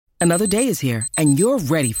Another day is here, and you're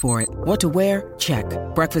ready for it. What to wear? Check.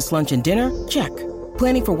 Breakfast, lunch, and dinner? Check.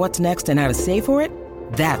 Planning for what's next and how to save for it?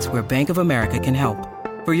 That's where Bank of America can help.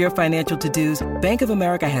 For your financial to-dos, Bank of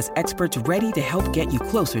America has experts ready to help get you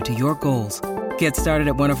closer to your goals. Get started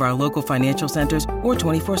at one of our local financial centers or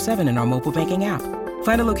 24/7 in our mobile banking app.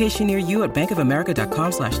 Find a location near you at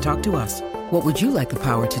bankofamerica.com/talktous. What would you like the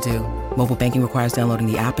power to do? Mobile banking requires downloading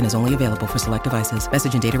the app and is only available for select devices.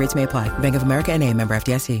 Message and data rates may apply. Bank of America N.A., member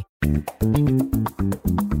FDIC.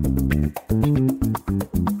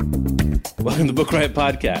 Welcome to Book Riot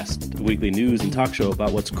Podcast, a weekly news and talk show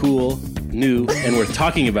about what's cool, new, and worth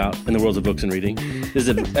talking about in the world of books and reading. This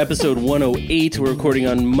is episode 108. We're recording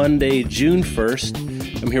on Monday, June 1st.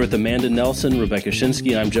 I'm here with Amanda Nelson, Rebecca Schinsky,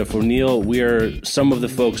 and I'm Jeff O'Neill. We are some of the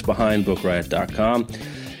folks behind BookRiot.com.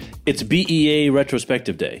 It's BEA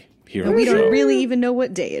Retrospective Day here on the show. We don't really even know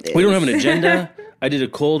what day it is. We don't have an agenda. I did a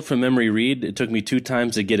cold from memory read. It took me 2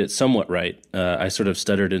 times to get it somewhat right. I sort of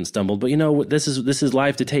stuttered and stumbled. But you know, this is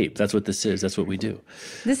live to tape. That's what this is. That's what we do.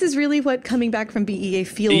 This is really what coming back from BEA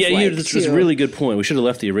feels like. Yeah, that's a really good point. We should have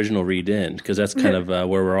left the original read in because that's kind of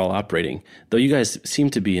where we're all operating. Though you guys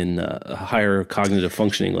seem to be in a higher cognitive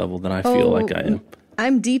functioning level than I feel like I am.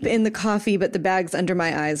 I'm deep in the coffee, but the bags under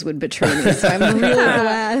my eyes would betray me. So I'm really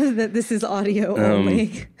glad that this is audio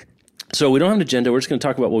only. So we don't have an agenda. We're just going to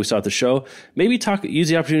talk about what we saw at the show. Maybe use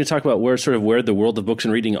the opportunity to talk about where the world of books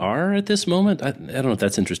and reading are at this moment. I don't know if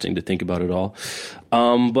that's interesting to think about at all.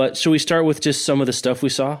 But should we start with just some of the stuff we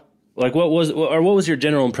saw? Like what was your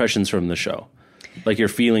general impressions from the show? Like your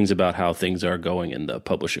feelings about how things are going in the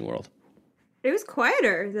publishing world? It was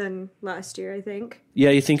quieter than last year, I think.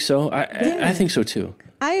 Yeah, you think so? I think so too.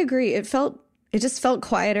 I agree. It just felt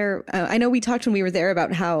quieter. I know we talked when we were there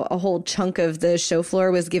about how a whole chunk of the show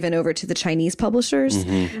floor was given over to the Chinese publishers,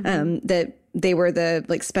 that they were the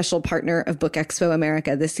special partner of Book Expo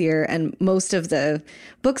America this year. And most of the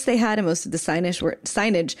books they had and most of the signage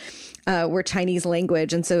were Chinese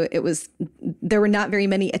language. And so there were not very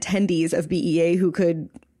many attendees of BEA who could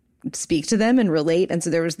speak to them and relate. And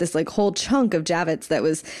so there was this whole chunk of Javits that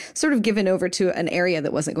was sort of given over to an area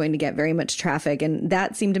that wasn't going to get very much traffic. And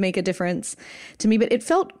that seemed to make a difference to me, but it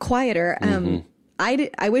felt quieter.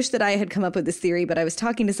 I wish that I had come up with this theory, but I was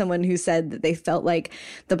talking to someone who said that they felt like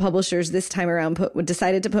the publishers this time around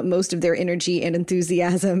decided to put most of their energy and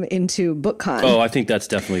enthusiasm into BookCon. Oh, I think that's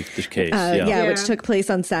definitely the case. Which took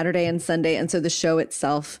place on Saturday and Sunday. And so the show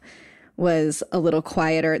itself was a little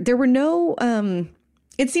quieter. There were no...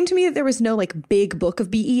 It seemed to me that there was no big book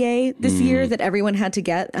of BEA this year that everyone had to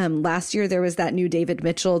get. Last year, there was that new David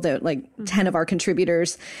Mitchell that 10 of our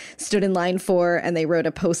contributors stood in line for, and they wrote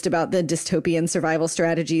a post about the dystopian survival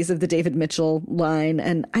strategies of the David Mitchell line.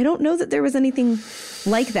 And I don't know that there was anything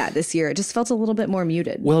like that this year. It just felt a little bit more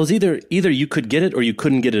muted. Well, it was either you could get it or you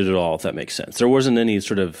couldn't get it at all, if that makes sense. There wasn't any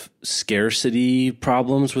sort of scarcity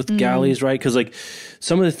problems with galleys, right? Because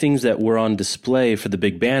some of the things that were on display for the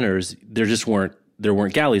big banners, there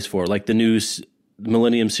weren't galleys for. Like the new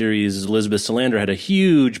Millennium Series, Elizabeth Salander had a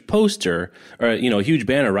huge poster, or a huge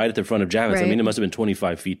banner right at the front of Javits. Right. I mean, it must have been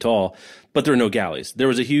 25 feet tall, but there were no galleys. There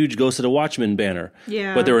was a huge Ghost of the Watchman banner,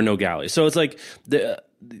 but there were no galleys. So it's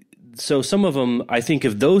so some of them, I think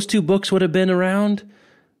if those 2 books would have been around,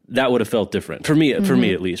 that would have felt different for me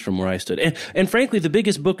at least, from where I stood. And frankly, the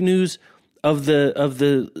biggest book news of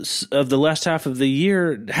the last half of the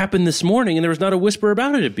year happened this morning, and there was not a whisper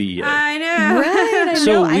about it at BEA. I know. Right.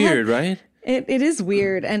 So weird, right? It is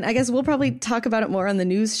weird. And I guess we'll probably talk about it more on the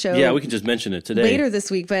news show. Yeah, we can just mention it today. Later this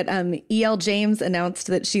week. But E.L. James announced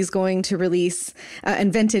that she's going to release,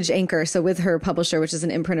 and Vintage Anchor, so with her publisher, which is an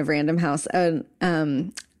imprint of Random House, a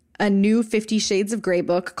new 50 Shades of Grey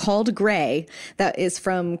book called Grey that is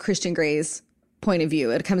from Christian Grey's point of view.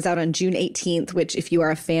 It comes out on June 18th, which if you are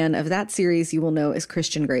a fan of that series, you will know is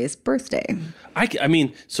Christian Grey's birthday. I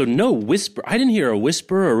mean, so no whisper. I didn't hear a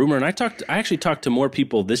whisper or a rumor. And I actually talked to more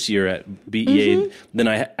people this year at BEA than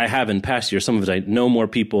I have in past years. Some of it I know more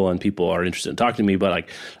people and people are interested in talking to me, but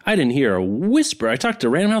I didn't hear a whisper. I talked to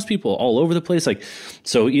Random House people all over the place.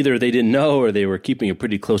 So either they didn't know or they were keeping it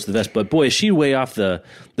pretty close to the vest. But boy, is she way off the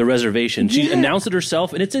reservation. She announced it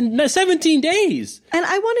herself, and it's in 17 days. And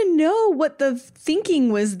I want to know what the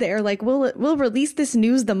thinking was there. We'll release this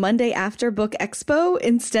news the Monday after Book Expo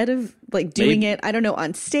instead of doing it, I don't know,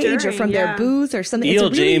 on stage or from their booth or something. E.L.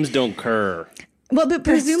 James don't cur. Well, but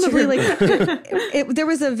presumably, there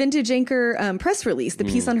was a Vintage Anchor press release. The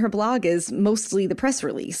piece on her blog is mostly the press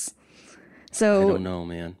release. So I don't know,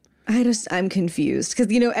 man. I'm confused because,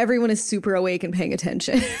 everyone is super awake and paying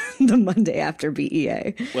attention the Monday after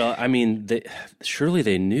BEA. Well, I mean, surely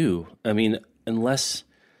they knew. I mean, unless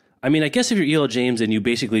I mean, I guess if you're E.L. James and you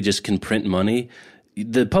basically just can print money,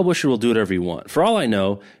 the publisher will do whatever you want. For all I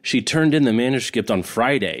know, she turned in the manuscript on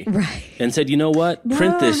Friday, Right. and said, "You know what?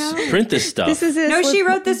 Print this stuff." This is it. No, she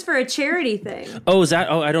wrote this for a charity thing. Oh, is that?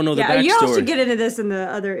 Oh, I don't know the backstory. You all should get into this in the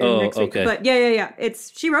other next week. okay. But yeah.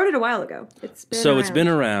 She wrote it a while ago. It's been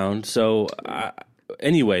around. So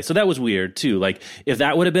anyway, so that was weird too. Like if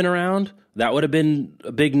that would have been around, that would have been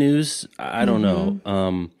big news. I don't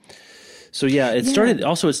know. So yeah, it started.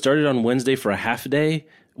 Also, it started on Wednesday for a half day,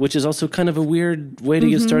 which is also kind of a weird way to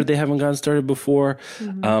get started. They haven't gotten started before.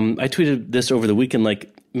 I tweeted this over the weekend.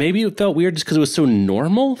 Like maybe it felt weird just because it was so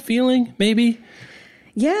normal feeling. Maybe.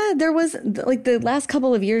 Yeah, there was like the last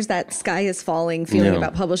couple of years that sky is falling feeling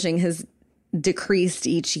about publishing has decreased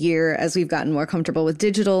each year as we've gotten more comfortable with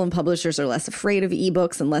digital, and publishers are less afraid of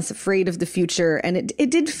ebooks and less afraid of the future. And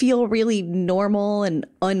it did feel really normal and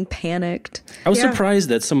unpanicked. I was surprised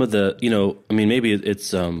that some of the, I mean, maybe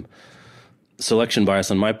it's selection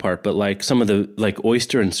bias on my part, but like some of the like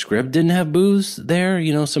Oyster and Scrib didn't have booths there.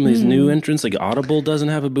 Some of these new entrants, like Audible doesn't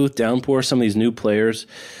have a booth. Downpour, some of these new players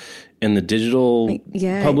in the digital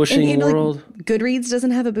publishing world. Like, Goodreads doesn't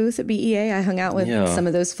have a booth at BEA. I hung out with some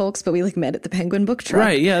of those folks, but we met at the Penguin Book Truck.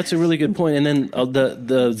 Right, yeah, that's a really good point. And then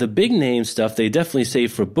the big name stuff, they definitely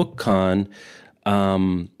save for BookCon,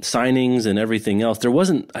 signings and everything else. There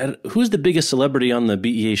wasn't, who's the biggest celebrity on the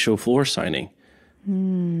BEA show floor signing?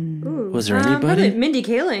 Was there anybody? Mindy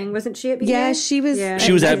Kaling, wasn't she at BEA? Yeah, she was. Yeah.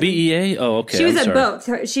 She was at BEA? Oh, okay. She was at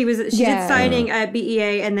both. She did signing at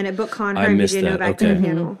BEA and then at BookCon. Her and BJ Novak did a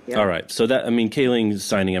panel. Yeah. All right. So that, I mean, Kaling's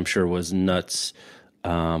signing, I'm sure, was nuts.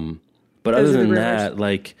 But other than that,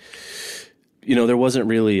 like, there wasn't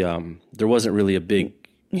really a big.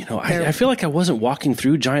 I feel like I wasn't walking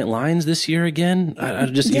through giant lines this year again. I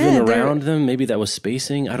just even around them. Maybe that was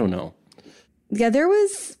spacing. I don't know. Yeah, there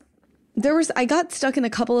was, I got stuck in a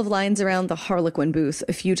couple of lines around the Harlequin booth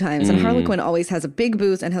a few times. And Harlequin always has a big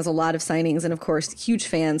booth and has a lot of signings. And of course, huge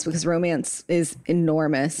fans because romance is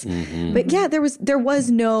enormous. But yeah, there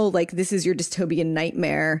was no, like, this is your dystopian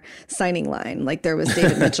nightmare signing line. Like there was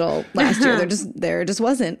David Mitchell last year. There just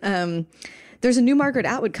wasn't. There's a new Margaret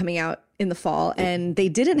Atwood coming out in the fall, and they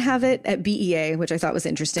didn't have it at BEA, which I thought was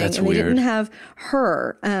interesting. That's and they weird. didn't have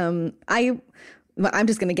her. I'm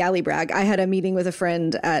just going to galley brag. I had a meeting with a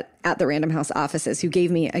friend at the Random House offices who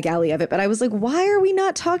gave me a galley of it. But I was like, why are we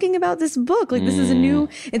not talking about this book? Like, this is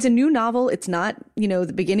it's a new novel. It's not,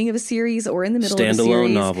 the beginning of a series or in the middle of a series.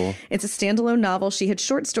 Standalone novel. It's a standalone novel. She had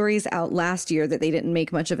short stories out last year that they didn't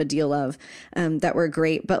make much of a deal of that were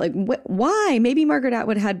great. But like, why? Maybe Margaret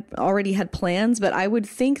Atwood had already had plans, but I would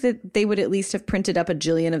think that they would at least have printed up a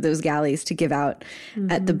jillion of those galleys to give out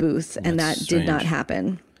at the booth. And that did not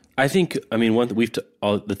happen. I think,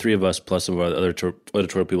 all the three of us plus some of our other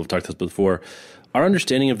editorial people have talked to us before. Our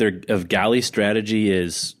understanding of galley strategy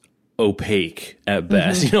is opaque at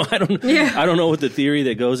best. I don't know what the theory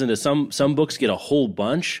that goes into some books get a whole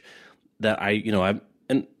bunch that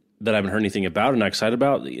that I haven't heard anything about and not excited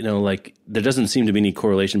about. Like there doesn't seem to be any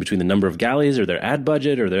correlation between the number of galleys or their ad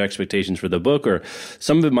budget or their expectations for the book, or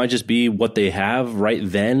some of it might just be what they have right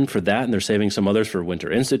then for that, and they're saving some others for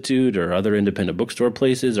Winter Institute or other independent bookstore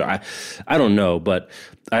places. Or I don't know, but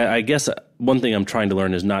I guess one thing I'm trying to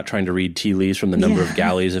learn is not trying to read tea leaves from the number of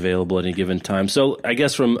galleys available at any given time. So I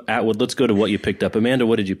guess from Atwood, let's go to what you picked up. Amanda,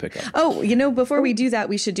 what did you pick up? Oh, before we do that,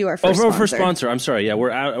 we should do our first sponsor. First sponsor. I'm sorry. Yeah,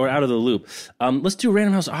 we're out of the loop. Let's do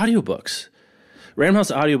Random House audiobooks. Random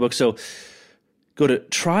House audiobooks. So go to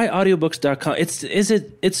tryaudiobooks.com.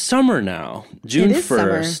 It's summer now, June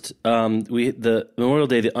 1st. The Memorial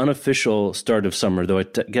Day, the unofficial start of summer, though I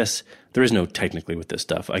guess there is no technically with this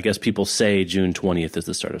stuff. I guess people say June 20th is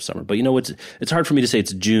the start of summer, but it's hard for me to say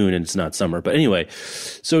it's June and it's not summer. But anyway,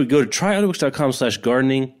 so go to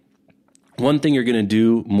tryaudiobooks.com/gardening. One thing you're going to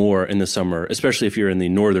do more in the summer, especially if you're in the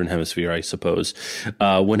northern hemisphere, I suppose,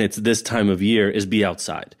 when it's this time of year, is be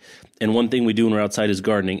outside. And one thing we do when we're outside is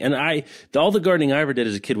gardening. And all the gardening I ever did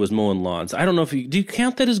as a kid was mowing lawns. I don't know do you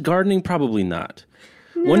count that as gardening? Probably not.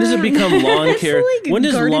 When does it become lawn care? When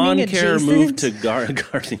does lawn care move to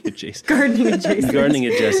gardening adjacent? Gardening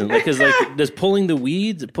adjacent. Because does pulling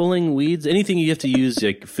weeds, anything you have to use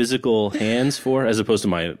like physical hands for, as opposed to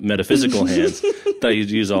my metaphysical hands that I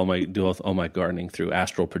use all my gardening through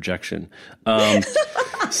astral projection.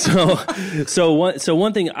 So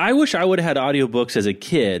one thing, I wish I would have had audiobooks as a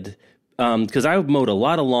kid. Because I mowed a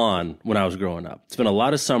lot of lawn when I was growing up. Spent a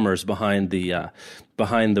lot of summers behind the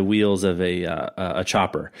behind the wheels of a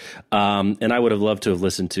chopper. And I would have loved to have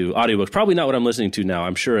listened to audiobooks. Probably not what I'm listening to now.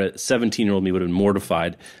 I'm sure a 17-year-old me would have been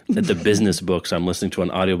mortified at the business books I'm listening to on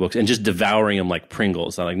audiobooks and just devouring them like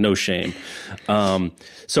Pringles. I'm like, no shame.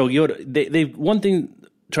 So one thing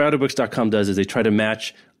tryaudiobooks.com does is they try to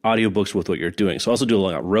match audiobooks with what you're doing. So I also do a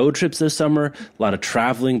lot of road trips this summer, a lot of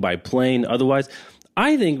traveling by plane. Otherwise,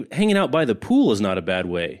 I think hanging out by the pool is not a bad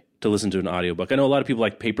way to listen to an audiobook. I know a lot of people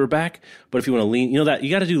like paperback, but if you want to lean, that you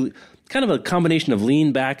got to do kind of a combination of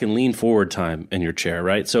lean back and lean forward time in your chair,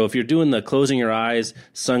 right? So if you're doing the closing your eyes,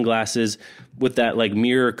 sunglasses with that like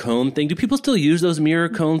mirror cone thing, do people still use those mirror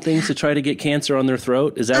cone things to try to get cancer on their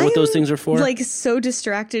throat? Is that what those things are for? Like so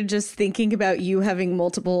distracted just thinking about you having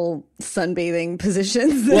multiple sunbathing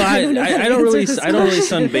positions. Well, I don't really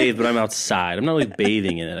sunbathe, but I'm outside. I'm not really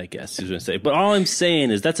bathing in it, I guess is what I'm saying. But all I'm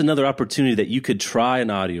saying is that's another opportunity that you could try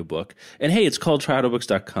an audiobook. And hey, it's called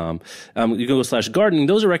tryaudiobooks.com. You can go /gardening.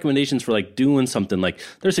 Those are recommendations for like doing something like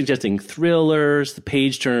they're suggesting thrillers, the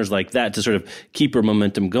page turners like that to sort of keep your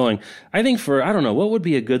momentum going. I think I don't know, what would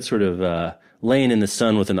be a good sort of laying in the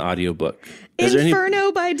sun with an audiobook?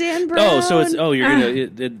 Inferno by Dan Brown.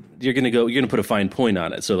 You're gonna put a fine point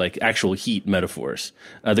on it. So like actual heat metaphors.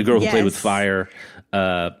 The Girl Who Played with Fire,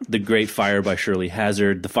 The Great Fire by Shirley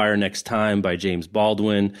Hazard, The Fire Next Time by James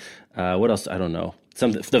Baldwin. What else? I don't know.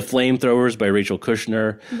 The Flamethrowers by Rachel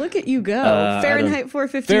Kushner. Look at you go. Fahrenheit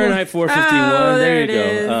 451. Fahrenheit 451. Oh, there you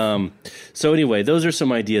go. So anyway, those are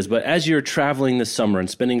some ideas. But as you're traveling this summer and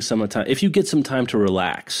spending some time, if you get some time to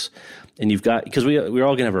relax, and you've got, because we're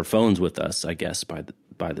all gonna have our phones with us, I guess, by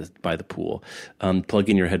the pool. Plug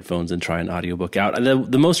in your headphones and try an audiobook out.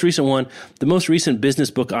 The most recent business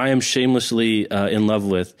book I am shamelessly in love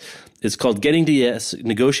with. It's called Getting to Yes,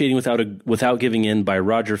 Negotiating Without Giving In by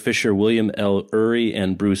Roger Fisher, William L. Ury,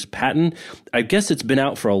 and Bruce Patton. I guess it's been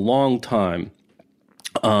out for a long time.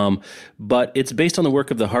 But it's based on the work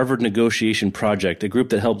of the Harvard Negotiation Project, a group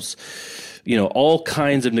that helps, all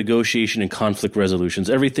kinds of negotiation and conflict resolutions,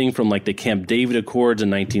 everything from like the Camp David Accords in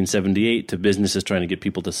 1978 to businesses trying to get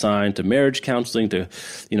people to sign, to marriage counseling, to,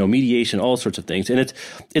 mediation, all sorts of things. And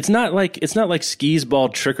it's not like skis ball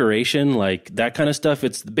trickeration, like that kind of stuff.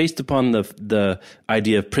 It's based upon the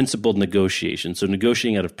idea of principled negotiation. So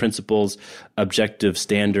negotiating out of principles, objective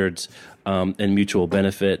standards, and mutual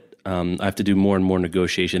benefit. I have to do more and more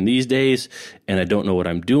negotiation these days, and I don't know what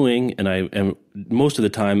I'm doing, and I am most of the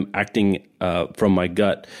time acting from my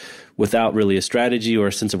gut without really a strategy or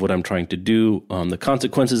a sense of what I'm trying to do, the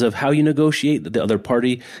consequences of how you negotiate the other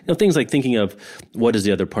party, things like thinking of what does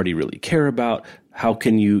the other party really care about, how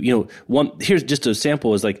can you, here's just a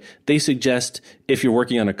sample is like they suggest if you're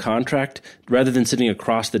working on a contract, rather than sitting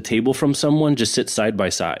across the table from someone, just sit side by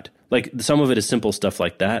side. Like some of it is simple stuff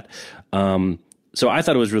like that. So I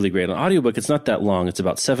thought it was really great. An audiobook, it's not that long. It's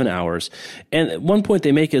about 7 hours. And one point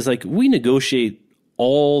they make is like, we negotiate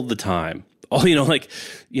all the time. You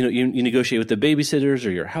negotiate with the babysitters or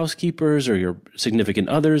your housekeepers or your significant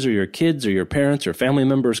others or your kids or your parents or family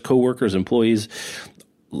members, coworkers, employees.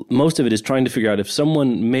 Most of it is trying to figure out if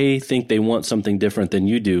someone may think they want something different than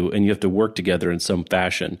you do and you have to work together in some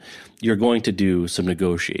fashion, you're going to do some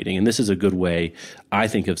negotiating. And this is a good way, I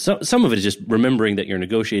think, of some of it is just remembering that you're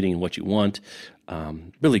negotiating and what you want.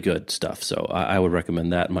 Really good stuff. So I would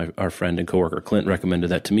recommend that. Our friend and coworker Clint recommended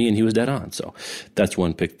that to me, and he was dead on. So that's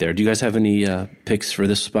one pick there. Do you guys have any picks for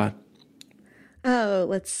this spot? Oh,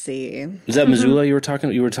 let's see. Is that Missoula you were talking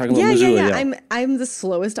about? Missoula, yeah. I'm the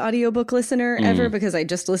slowest audiobook listener ever because I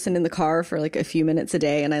just listen in the car for like a few minutes a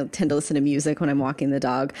day, and I tend to listen to music when I'm walking the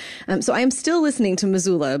dog. So I am still listening to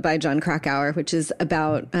Missoula by Jon Krakauer, which is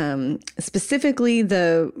about specifically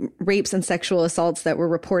the rapes and sexual assaults that were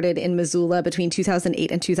reported in Missoula between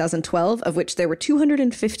 2008 and 2012, of which there were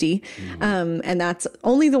 250. And that's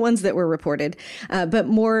only the ones that were reported. But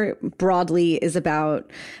more broadly is about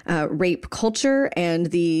rape culture and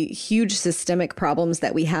the huge systemic problems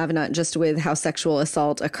that we have, not just with how sexual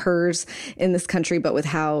assault occurs in this country, but with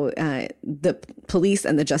how the police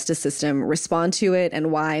and the justice system respond to it, and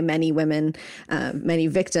why many women, many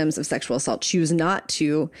victims of sexual assault choose not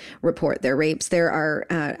to report their rapes. There are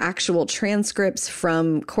actual transcripts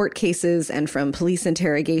from court cases and from police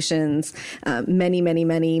interrogations,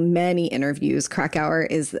 many interviews. Krakauer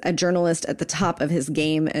is a journalist at the top of his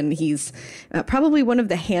game, and he's probably one of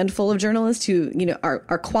the handful of journalists who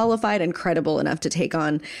are qualified and credible enough to take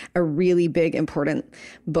on a really big, important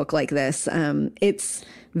book like this. It's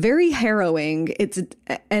very harrowing.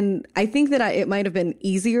 And I think that it might have been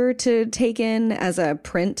easier to take in as a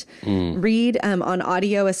print read, on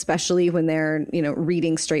audio, especially when they're,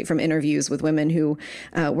 reading straight from interviews with women who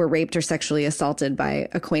were raped or sexually assaulted by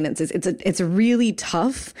acquaintances. It's really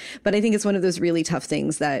tough, but I think it's one of those really tough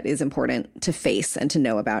things that is important to face and to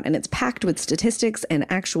know about. And it's packed with statistics and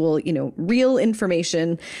actual, real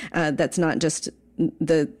information that's not just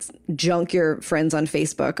the junk your friends on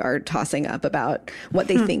Facebook are tossing up about what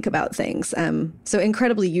they think about things. So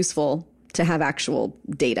incredibly useful to have actual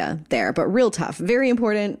data there, but real tough, very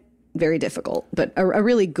important, very difficult, but a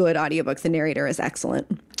really good audiobook. The narrator is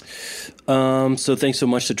excellent. So thanks so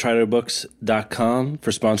much to TriDoToBooks.com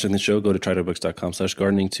for sponsoring the show. Go to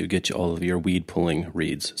TriDoToBooks.com/gardening to get you all of your weed pulling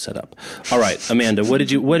reads set up. All right, Amanda,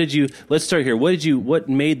 let's start here. What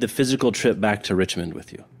made the physical trip back to Richmond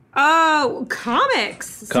with you? Oh, comics.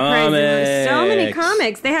 Surprisingly. So many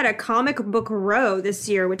comics. They had a comic book row this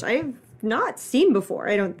year, which I've not seen before,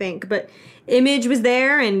 I don't think. But Image was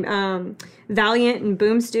there, and Valiant and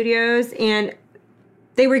Boom Studios, and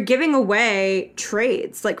they were giving away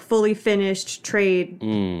trades, like fully finished trade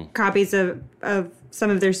copies of some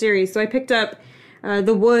of their series. So I picked up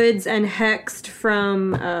The Woods and Hexed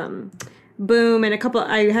from Boom, and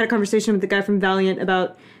I had a conversation with the guy from Valiant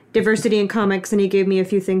about diversity in comics, and he gave me a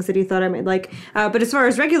few things that he thought I might like. But as far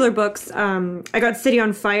as regular books, I got City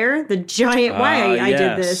on Fire, the giant... Why I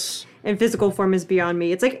did this in physical form is beyond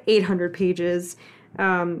me. It's like 800 pages.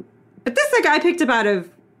 But this, I picked up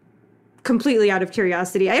completely out of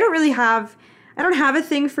curiosity. I don't have a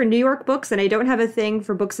thing for New York books, and I don't have a thing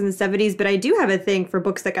for books in the 70s, but I do have a thing for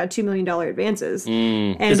books that got $2 million advances.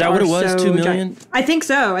 Is that what it was, 2 million? I think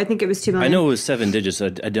so. I think it was 2 million. I know it was 7 digits. I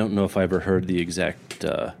don't know if I ever heard the exact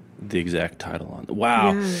title on it.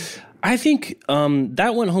 Wow. Yeah. I think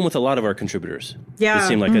that went home with a lot of our contributors. Yeah. It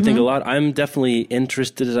seemed like. I think I'm definitely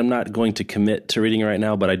interested. I'm not going to commit to reading it right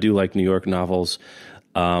now, but I do like New York novels.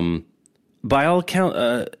 By all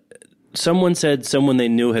account, someone they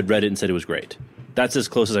knew had read it and said it was great. That's as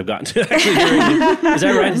close as I've gotten to actually hearing it. Is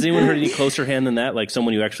that right? Has anyone heard any closer hand than that? Like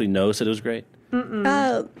someone you actually know said it was great?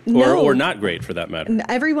 No. Or not great for that matter.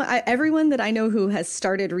 Everyone that I know who has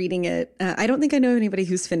started reading it, I don't think I know anybody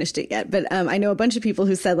who's finished it yet, but I know a bunch of people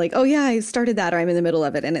who said like, oh yeah, I started that, or I'm in the middle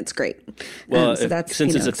of it and it's great. Well,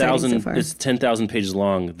 since it's 10,000 pages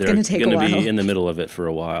long, they're going to be in the middle of it for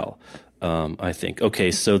a while, I think.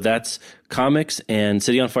 Okay, so that's comics and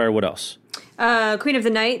City on Fire. What else? Queen of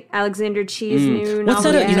the Night, Alexander Chee's new novel. What's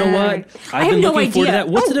that? You know what? I've been looking forward to that.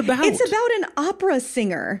 What's it about? It's about an opera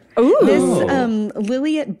singer. Ooh. This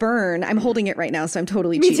Lilliet Byrne. I'm holding it right now, so I'm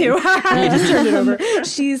totally cheating. Me too. I just turned it over.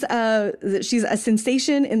 She's a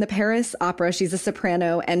sensation in the Paris opera. She's a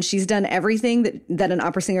soprano, and she's done everything that an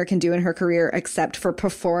opera singer can do in her career except for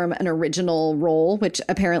perform an original role, which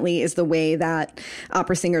apparently is the way that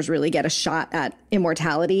opera singers really get a shot at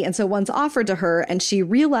immortality. And so one's offered to her, and she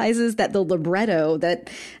realizes that the libretto that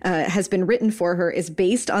has been written for her is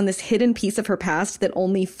based on this hidden piece of her past that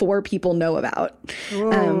only 4 people know about.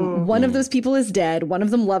 One of those people is dead. One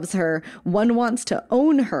of them loves her. One wants to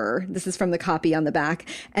own her. This is from the copy on the back.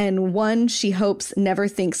 And one, she hopes, never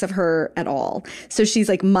thinks of her at all. So she's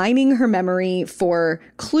like mining her memory for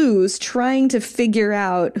clues, trying to figure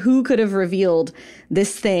out who could have revealed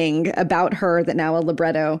this thing about her that now a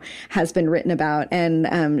libretto has been written about.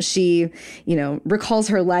 And she, recalls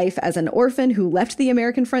her life as an orphan who left the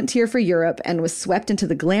American frontier for Europe and was swept into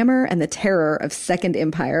the glamour and the terror of Second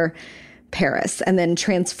Empire Paris, and then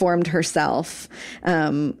transformed herself.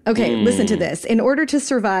 Listen to this. In order to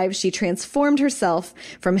survive, she transformed herself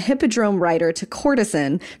from hippodrome rider to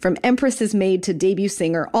courtesan, from empress's maid to debut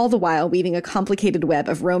singer, all the while weaving a complicated web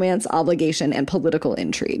of romance, obligation, and political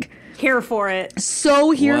intrigue. Here for it.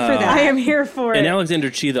 So here for that. I am here for it. And Alexander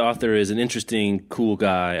Chee, the author, is an interesting, cool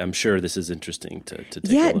guy. I'm sure this is interesting to take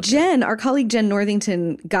a look Jen, our colleague Jen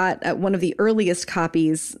Northington, got one of the earliest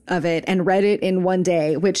copies of it and read it in one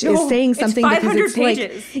day, which is saying something. It's 500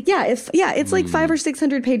 pages. It's like 500 or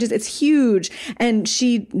 600 pages. It's huge. And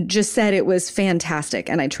she just said it was fantastic,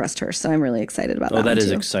 and I trust her. So I'm really excited about that. Oh, that is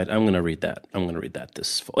exciting. I'm going to read that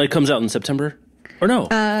this fall. It comes out in September? Or no?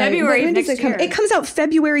 February when next does it come? year. It comes out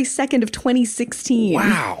February 2nd of 2016.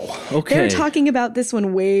 Wow. Okay. They're talking about this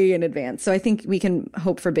one way in advance. So I think we can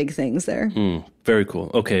hope for big things there. Very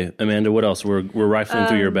cool. Okay, Amanda, what else? We're rifling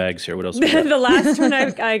through your bags here. What else? The last one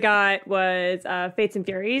I got was Fates and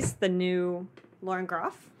Furies, the new Lauren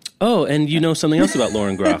Groff. Oh, and you know something else about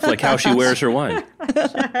Lauren Groff, like how she wears her wine.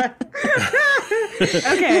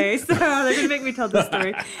 Okay, so they're going to make me tell this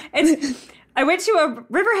story. I went to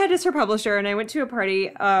Riverhead is her publisher, and I went to a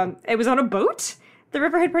party. It was on a boat, The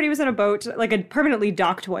Riverhead Party was on a boat, like a permanently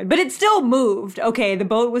docked one, but it still moved. Okay, the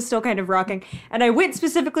boat was still kind of rocking. And I went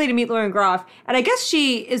specifically to meet Lauren Groff. And I guess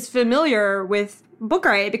she is familiar with Book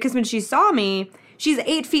Riot because when she saw me, she's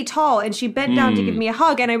 8 feet tall and she bent down to give me a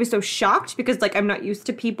hug. And I was so shocked because, like, I'm not used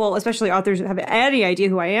to people, especially authors who have any idea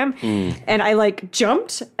who I am. And I, like,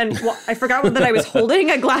 jumped and I forgot that I was holding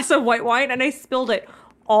a glass of white wine and I spilled it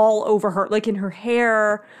all over her, like in her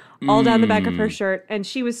hair, all down the back of her shirt. And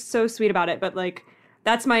she was so sweet about it. But, like,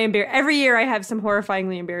 that's my every year I have some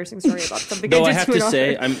horrifyingly embarrassing story about something. Though I have to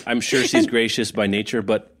say, I'm sure she's gracious by nature,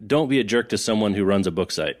 but don't be a jerk to someone who runs a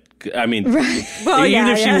book site. I mean, well, even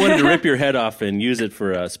if she wanted to rip your head off and use it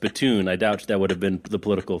for a spittoon, I doubt that would have been the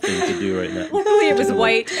political thing to do right now. Luckily, it was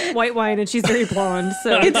white wine, and she's very blonde.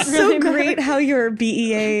 So it's so great how your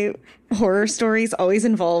BEA horror stories always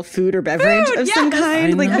involve food or beverage of some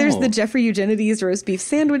kind. Like there's the Jeffrey Eugenides roast beef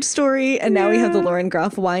sandwich story, and now we have the Lauren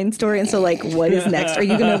Groff wine story. And so, like, what is next? Are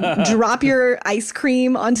you going to drop your ice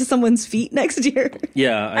cream onto someone's feet next year?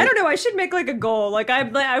 Yeah, I don't know. I should make like a goal. Like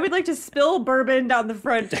I would like to spill bourbon down the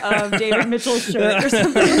front of David Mitchell's shirt or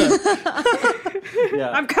something.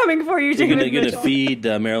 I'm coming for you, David Mitchell. You're going to feed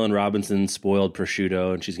Marilyn Robinson spoiled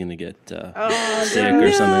prosciutto, and she's going to get sick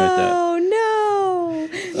or something like that. Oh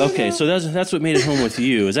no. Okay, so that's what made it home with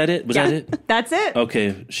you. Is that it? Was that it? That's it.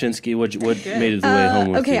 Okay, Shinsky, what made it the way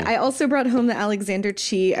home with you? Okay, I also brought home the Alexander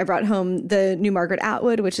Chee. I brought home the new Margaret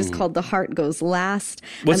Atwood, which is called The Heart Goes Last.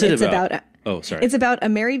 What's it about? Oh, sorry. It's about a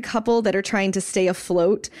married couple that are trying to stay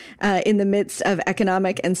afloat in the midst of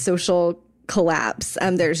economic and social collapse.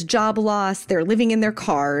 There's job loss. They're living in their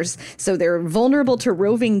cars. So they're vulnerable to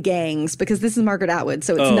roving gangs because this is Margaret Atwood.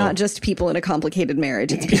 So it's not just people in a complicated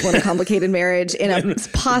marriage. It's people in a complicated marriage in a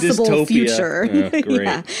possible dystopia. Future. Great.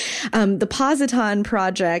 Yeah. The Positron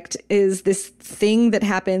Project is this thing that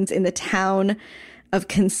happens in the town of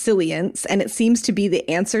Consilience, and it seems to be the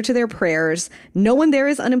answer to their prayers. No one there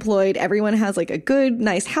is unemployed. Everyone has like a good,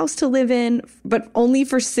 nice house to live in, but only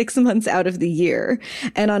for 6 months out of the year.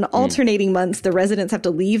 And on alternating months, the residents have to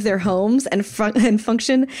leave their homes and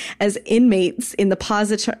function as inmates in the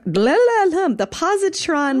Positron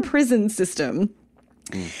prison system.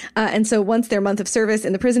 And so once their month of service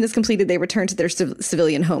in the prison is completed, they return to their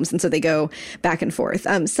civilian homes. And so they go back and forth.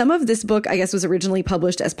 Some of this book, I guess, was originally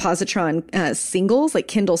published as Positron singles, like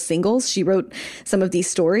Kindle singles. She wrote some of these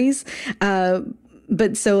stories.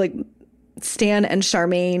 But so like Stan and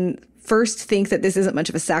Charmaine first think that this isn't much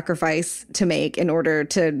of a sacrifice to make in order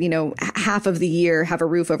to, you know, half of the year have a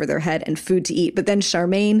roof over their head and food to eat. But then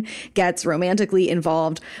Charmaine gets romantically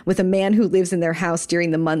involved with a man who lives in their house during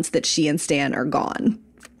the months that she and Stan are gone.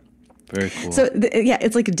 Very cool. So,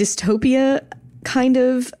 it's like a dystopia kind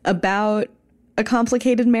of about a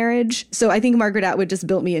complicated marriage. So I think Margaret Atwood just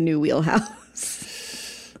built me a new wheelhouse.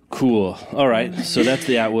 Cool. All right. So that's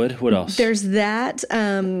the Atwood. What else? There's that,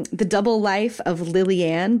 The Double Life of Lily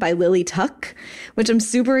Ann by Lily Tuck, which I'm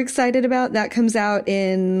super excited about. That comes out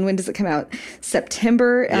in, when does it come out?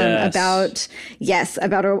 September. Yes.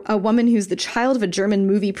 About a woman who's the child of a German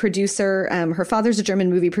movie producer. Her father's a German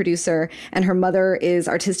movie producer, and her mother is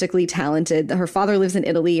artistically talented. Her father lives in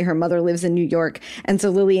Italy. Her mother lives in New York. And so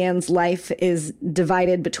Lily Ann's life is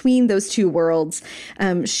divided between those two worlds.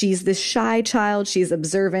 She's this shy child. She's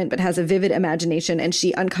observant, but has a vivid imagination, and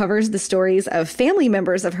she uncovers the stories of family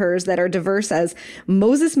members of hers that are diverse as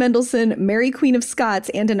Moses Mendelssohn, Mary Queen of Scots,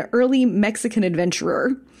 and an early Mexican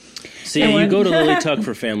adventurer. See, you go to Lily Tuck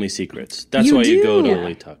for family secrets. That's why you go to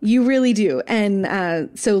Lily Tuck. You really do. And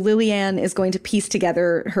so Lily Ann is going to piece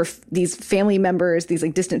together these family members, these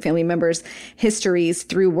like distant family members' histories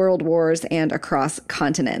through world wars and across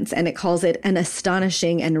continents. And it calls it an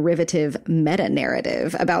astonishing and riveting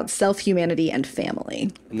meta-narrative about self-humanity and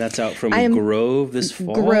family. And that's out from Grove this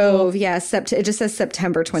fall? Grove, yeah. It just says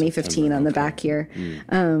September 2015 on the back here.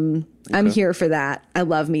 I'm here for that. I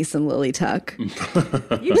love me some Lily Tuck.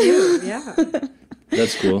 You do, yeah.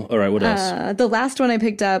 That's cool. All right, what else? The last one I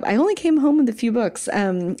picked up, I only came home with a few books.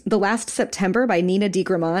 The Last September by Nina de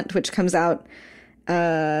Gramont, which comes out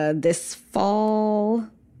this fall.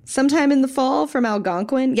 Sometime in the fall from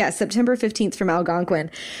Algonquin. Yeah, September 15th from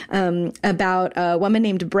Algonquin. About a woman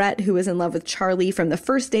named Brett who was in love with Charlie from the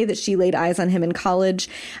first day that she laid eyes on him in college.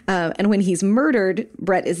 And when he's murdered,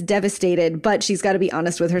 Brett is devastated, but she's got to be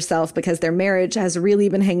honest with herself because their marriage has really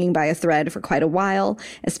been hanging by a thread for quite a while,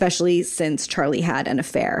 especially since Charlie had an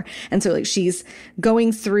affair. And so like she's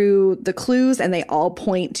going through the clues and they all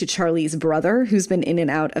point to Charlie's brother, who's been in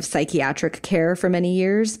and out of psychiatric care for many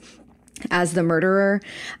years. as the murderer.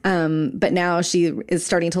 But now she is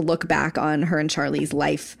starting to look back on her and Charlie's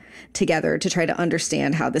life together to try to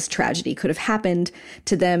understand how this tragedy could have happened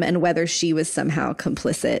to them and whether she was somehow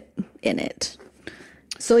complicit in it.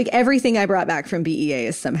 So like everything I brought back from BEA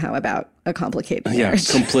is somehow about a complicated marriage.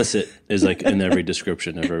 Yeah, complicit is like in every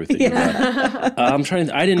description of everything. I'm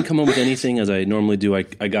trying. I didn't come up with anything as I normally do. I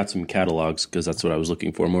got some catalogs because that's what I was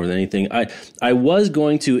looking for more than anything. I was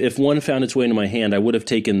going to, if one found its way into my hand, I would have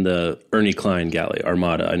taken the Ernie Klein galley,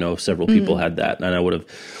 Armada. I know several people had that, and I would have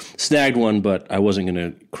snagged one, but I wasn't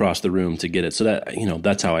going to cross the room to get it. So that,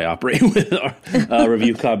 that's how I operate with our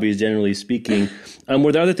review copies, generally speaking.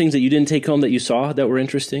 Were there other things that you didn't take home that you saw that were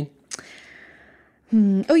interesting?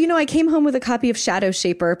 Oh, I came home with a copy of Shadow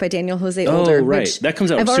Shaper by Daniel Jose Older. Oh, right. That comes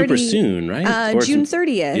out super soon, right? June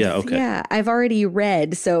 30th. Yeah, okay. Yeah, I've already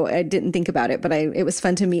read, so I didn't think about it, but it was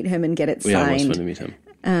fun to meet him and get it signed. Yeah, it was fun to meet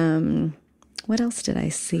him. What else did I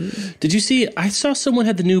see? Did you see, I saw someone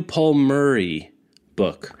had the new Paul Murray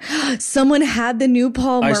book. Someone had the new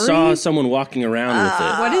Paul Murray? I saw someone walking around with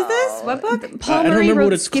it. What is this? What book? Paul Murray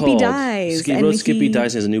wrote Skippy Dies. He wrote Skippy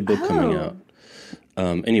Dies, has a new book coming out.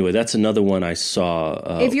 Anyway, that's another one I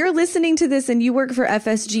saw. If you're listening to this and you work for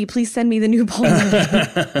FSG, please send me the new Paul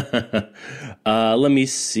Murray. Let me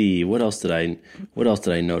see. What else did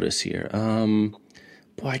I notice here?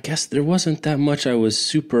 I guess there wasn't that much I was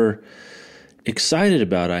super excited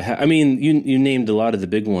about. I mean, you named a lot of the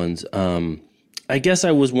big ones. I guess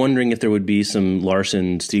I was wondering if there would be some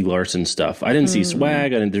Stieg Larsson stuff. I didn't see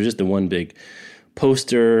swag. There's just the one big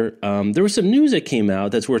poster. There was some news that came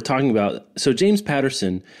out that's worth talking about. So James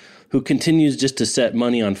Patterson, who continues just to set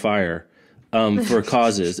money on fire for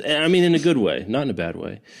causes, I mean, in a good way, not in a bad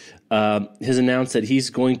way, has announced that he's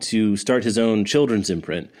going to start his own children's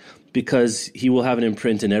imprint because he will have an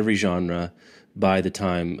imprint in every genre by the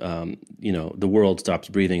time, the world stops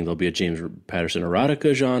breathing. There'll be a James Patterson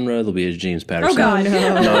erotica genre. There'll be a James Patterson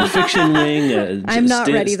nonfiction wing. I'm not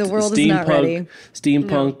ready. The world is not ready.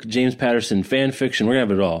 Steampunk, James Patterson fan fiction. We're going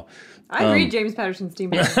to have it all. I'd read James Patterson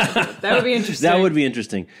steampunk. That would be interesting. That would be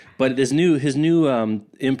interesting. But his new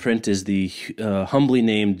imprint is the humbly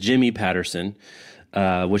named Jimmy Patterson,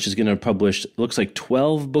 which is going to publish, looks like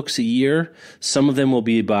 12 books a year. Some of them will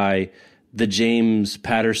be by the James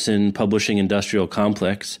Patterson Publishing Industrial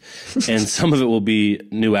Complex, and some of it will be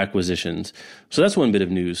new acquisitions. So that's one bit of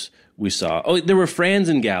news we saw. Oh, there were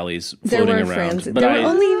Franzen galleys floating around. But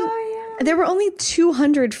there were only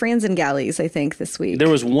 200 Franzen galleys, I think, this week. There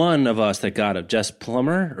was one of us that got it. Jess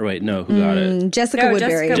Plummer? Or wait, no, who got it? Jessica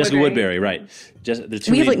Woodbury. Jessica Woodbury, right.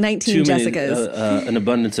 We have like 19 Jessicas. An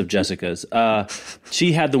abundance of Jessicas.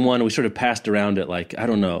 She had the one, we sort of passed around it like, I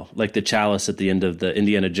don't know, like the chalice at the end of the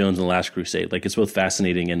Indiana Jones and the Last Crusade. Like it's both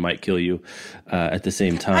fascinating and might kill you at the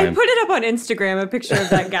same time. I put it up on Instagram, a picture of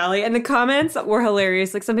that galley, and the comments were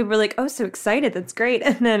hilarious. Like some people were like, oh, so excited, that's great.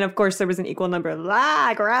 And then, of course, there was an equal number of,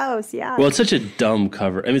 gross, yeah. Well, it's such a dumb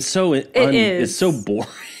cover. I mean, it's so boring.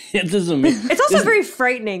 It doesn't make, it's also very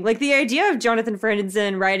frightening. Like the idea of Jonathan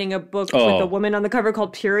Franzen writing a book with a woman on the cover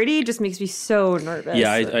called Purity just makes me so nervous.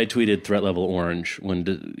 Yeah, I tweeted threat level orange when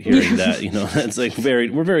hearing that. It's like there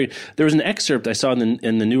was an excerpt I saw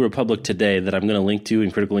in the New Republic today that I'm going to link to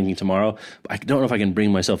in Critical Linking tomorrow. I don't know if I can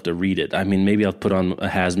bring myself to read it. I mean, maybe I'll put on a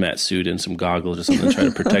hazmat suit and some goggles or something to try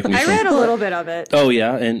to protect me. I read a little bit of it. Oh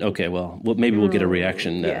yeah, and okay, well maybe we'll get a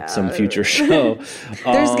reaction at some future show.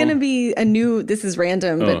 There's going to be a new. This is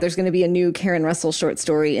random, but there's going to be a new Karen Russell short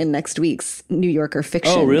story in next week's New Yorker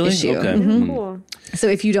fiction issue. Okay. Mm-hmm. Cool. So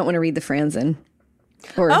if you don't want to read the Franzen.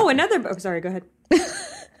 Sorry, go ahead.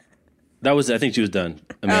 That was, I think she was done.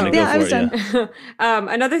 Amanda, I was done. Yeah.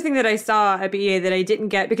 Another thing that I saw at BEA that I didn't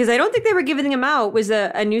get, because I don't think they were giving them out, was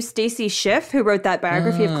a new Stacy Schiff, who wrote that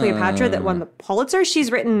biography of Cleopatra that won the Pulitzer.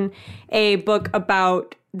 She's written a book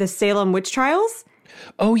about the Salem witch trials.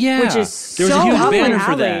 Oh yeah, which is there was a huge banner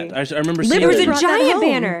for that. I remember seeing there was it. a giant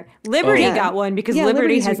banner. Liberty got one because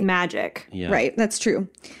Liberty has magic. Yeah. Right, that's true.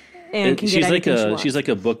 And she's like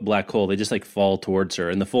a book black hole. They just like fall towards her.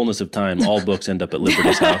 In the fullness of time, all books end up at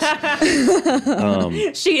Liberty's house.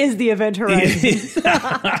 She is the event horizon.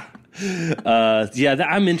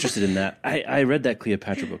 I'm interested in that. I read that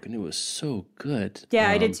Cleopatra book and it was so good. Yeah,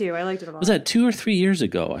 I did too. I liked it a lot. Was that 2 or 3 years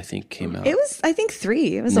ago? I think came out. It was, I think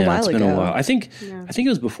 3. It was a while ago. It's been a while. I think it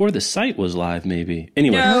was before the site was live. Maybe.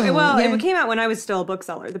 Anyway. No, it came out when I was still a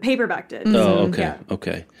bookseller. The paperback did. Oh, okay,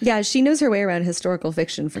 okay. Yeah, she knows her way around historical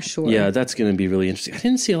fiction for sure. Yeah, that's going to be really interesting. I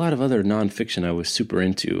didn't see a lot of other nonfiction I was super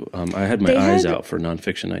into. I had my eyes out for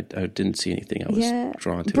nonfiction. I didn't see anything I was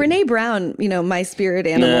drawn to. Brene Brown, my spirit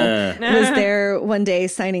animal. was there one day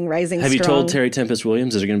signing Rising Have Strong. you told Terry Tempest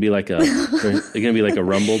Williams? Is there going to be like a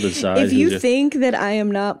rumble to decide? If you think that I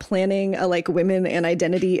am not planning a like women and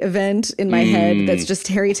identity event in my head, that's just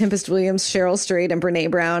Terry Tempest Williams, Cheryl Strait, and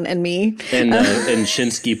Brene Brown and me, and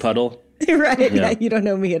Shinsky Puddle. Right. Yeah. You don't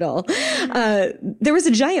know me at all. There was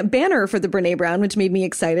a giant banner for the Brene Brown, which made me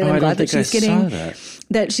excited. I'm glad that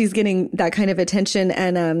she's getting that kind of attention.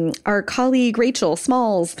 And our colleague Rachel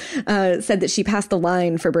Smalls said that she passed the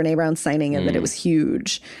line for Brene Brown's signing and that it was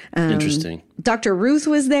huge. Interesting. Dr. Ruth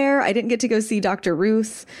was there. I didn't get to go see Dr.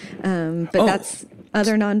 Ruth, but that's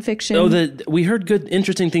other nonfiction. Oh, we heard good,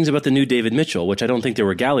 interesting things about the new David Mitchell, which I don't think there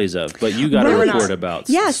were galleys of, but you got a report about.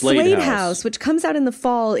 Yeah, Slade House, which comes out in the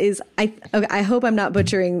fall, is, I hope I'm not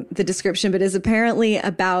butchering the description, but is apparently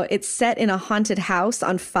it's set in a haunted house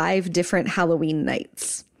on 5 different Halloween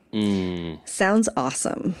nights. Sounds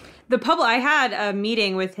awesome. I had a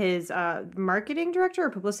meeting with his marketing director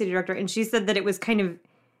or publicity director, and she said that it was kind of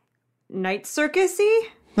night circus-y.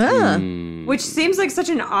 Which seems like such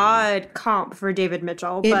an odd comp for David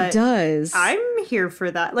Mitchell. But it does. I'm here for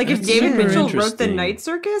that. Like, if David Mitchell wrote The Night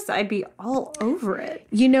Circus, I'd be all over it.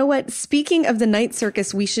 You know what? Speaking of The Night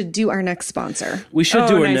Circus, we should do our next sponsor. We should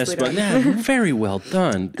do our next sponsor. Yeah, very well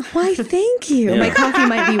done. Why, thank you. Yeah. My coffee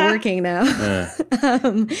might be working now.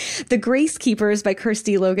 The Grace Keepers by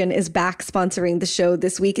Kirsty Logan is back sponsoring the show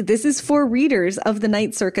this week. This is for readers of The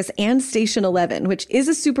Night Circus and Station 11, which is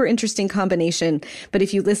a super interesting combination. But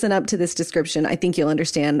if you listen up to this description, I think you'll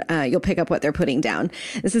understand. You'll pick up what they're putting down.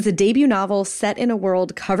 This is a debut novel set in a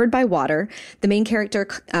world covered by water. The main character,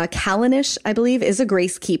 Callanish, I believe, is a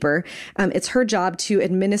grace keeper. It's her job to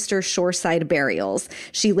administer shoreside burials.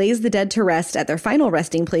 She lays the dead to rest at their final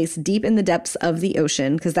resting place deep in the depths of the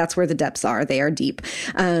ocean, because that's where the depths are. They are deep.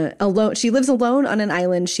 Alone, she lives alone on an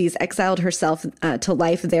island. She's exiled herself to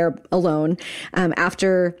life there alone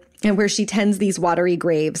and where she tends these watery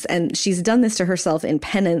graves. And she's done this to herself in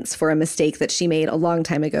penance for a mistake that she made a long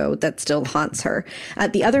time ago that still haunts her.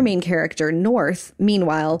 The other main character, North,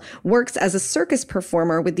 meanwhile, works as a circus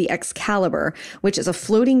performer with the Excalibur, which is a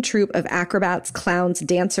floating troupe of acrobats, clowns,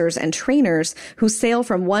 dancers, and trainers who sail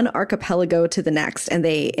from one archipelago to the next, and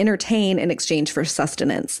they entertain in exchange for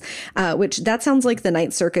sustenance, which that sounds like the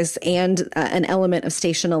Night Circus and an element of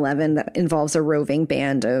Station 11 that involves a roving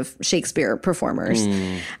band of Shakespeare performers.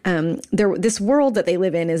 This world that they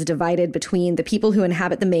live in is divided between the people who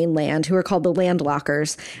inhabit the mainland, who are called the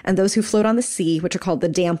landlockers, and those who float on the sea, which are called the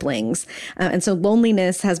damplings. And so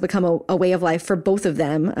loneliness has become a way of life for both of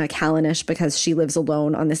them, Callanish because she lives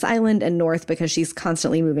alone on this island, and North because she's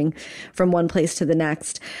constantly moving from one place to the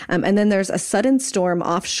next. And then there's a sudden storm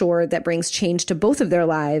offshore that brings change to both of their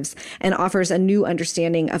lives and offers a new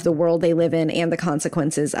understanding of the world they live in and the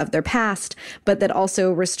consequences of their past, but that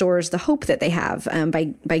also restores the hope that they have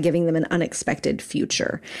by giving them an unexpected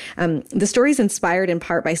future. The story is inspired in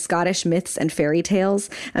part by Scottish myths and fairy tales.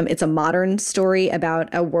 It's a modern story about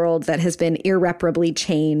a world that has been irreparably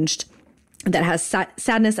changed, that has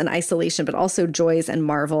sadness and isolation, but also joys and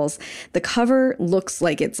marvels. The cover looks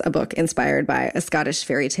like it's a book inspired by a Scottish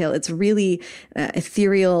fairy tale. It's really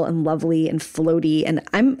ethereal and lovely and floaty, and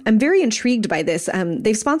I'm very intrigued by this.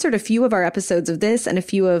 They've sponsored a few of our episodes of this and a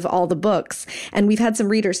few of all the books, and we've had some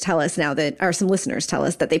readers tell us now or some listeners tell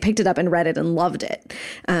us that they picked it up and read it and loved it.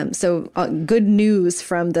 So good news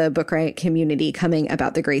from the Book Riot community coming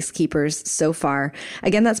about the Grace Keepers so far.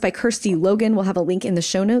 Again, that's by Kirsty Logan. We'll have a link in the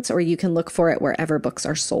show notes, or you can look for it wherever books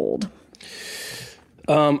are sold.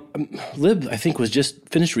 Lib, I think, was just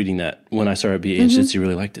finished reading that when I saw it at BA, and she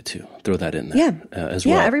really liked it too. Throw that in there as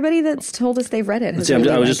well. Yeah, everybody that's told us they've read it has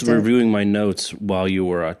I was just reviewing my notes while you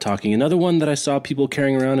were talking. Another one that I saw people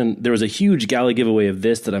carrying around, and there was a huge galley giveaway of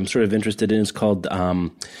this that I'm sort of interested in. It's called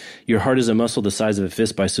Your Heart is a Muscle the Size of a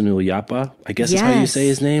Fist by Sunil Yapa, I guess is how you say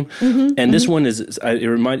his name. And this one is,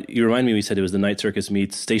 you remind me, we said it was the Night Circus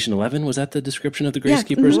meets Station 11. Was that the description of the Grace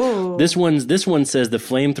Keepers? This one says the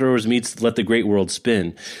Flamethrowers meets Let the Great World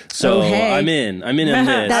Spin. So I'm in on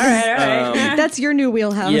this. That's your new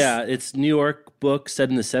wheelhouse. Yeah, it's New York book set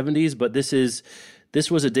in the 70s, but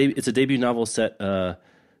it's a debut novel set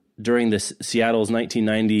during the Seattle's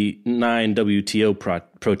 1999 WTO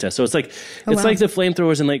protest. So it's like like the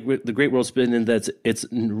Flamethrowers and like the Great World Spin, and it's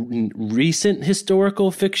recent historical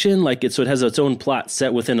fiction. So it has its own plot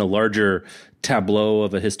set within a larger tableau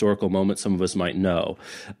of a historical moment some of us might know.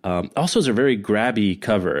 Also, it's a very grabby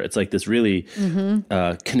cover. It's like this really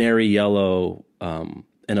canary yellow.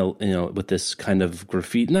 And with this kind of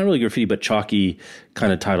graffiti, not really graffiti, but chalky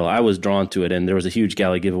kind of title. I was drawn to it, and there was a huge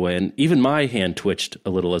galley giveaway, and even my hand twitched a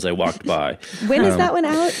little as I walked by. When is that one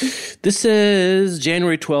out? This is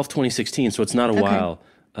January 12th, 2016, so it's not a while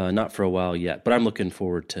Not for a while yet, but I'm looking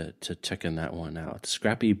forward to checking that one out.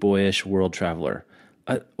 Scrappy, boyish world traveler.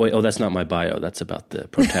 That's not my bio. That's about the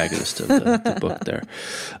protagonist of the book there.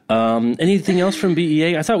 Anything else from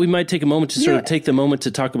BEA? I thought we might take a moment to sort of take the moment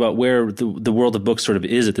to talk about where the world of books sort of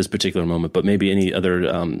is at this particular moment, but maybe any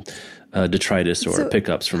other detritus or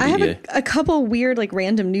pickups from BEA. I have a couple weird, like,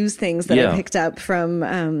 random news things that I picked up from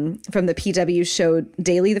the PW show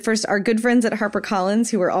daily. The first, our good friends at HarperCollins,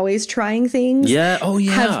 who are always trying things. Yeah. Oh,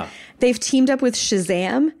 yeah. They've teamed up with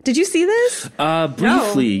Shazam. Did you see this?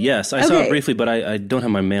 Briefly, yes. I saw it briefly, but I don't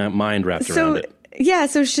have my mind wrapped around it. Yeah,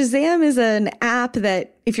 so Shazam is an app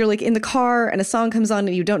that if you're like in the car and a song comes on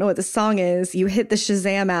and you don't know what the song is, you hit the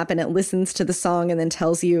Shazam app and it listens to the song and then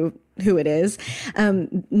tells you who it is.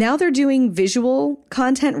 Now they're doing visual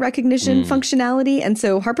content recognition functionality. And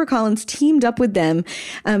so HarperCollins teamed up with them.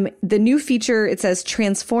 The new feature, it says,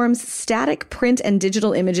 transforms static print and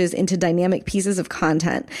digital images into dynamic pieces of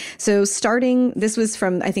content. So this was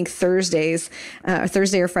from, I think, Thursday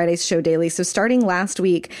or Friday's show daily. So starting last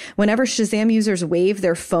week, whenever Shazam users wave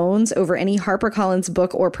their phones over any HarperCollins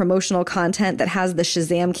book or promotional content that has the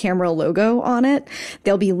Shazam camera logo on it,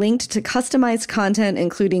 they'll be linked to customized content,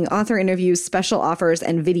 including author interviews, special offers,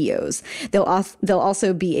 and videos. They'll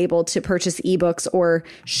also be able to purchase ebooks or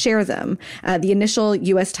share them. The initial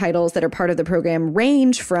U.S. titles that are part of the program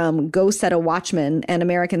range from Go Set a Watchman and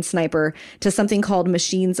American Sniper to something called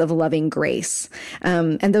Machines of Loving Grace.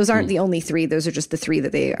 And those aren't the only three. Those are just the three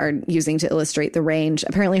that they are using to illustrate the range.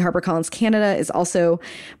 Apparently, HarperCollins Canada is also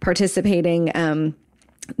participating.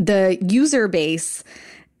 The user base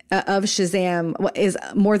of Shazam is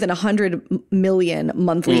more than 100 million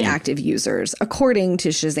monthly active users, according to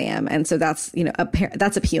Shazam. And so that's,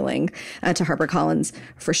 that's appealing to HarperCollins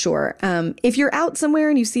for sure. If you're out somewhere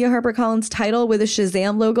and you see a HarperCollins title with a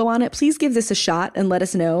Shazam logo on it, please give this a shot and let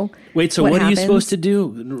us know. Wait, so what are you supposed to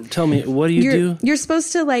do? Tell me, what do you do? You're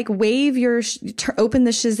supposed to like wave open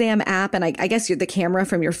the Shazam app, and I guess the camera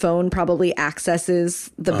from your phone probably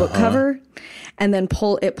accesses the book cover. And then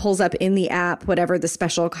pulls up in the app whatever the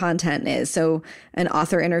special content is. So an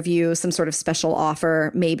author interview, some sort of special offer,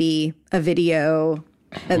 maybe a video,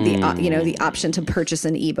 the option to purchase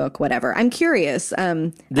an ebook, whatever. I'm curious. What?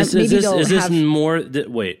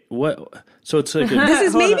 So it's like this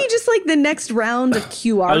is maybe just like the next round of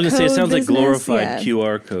QR code. I was going to say, it sounds like glorified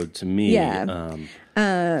QR code to me. Yeah.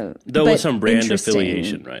 Though with some brand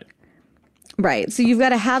affiliation, right? Right. So you've got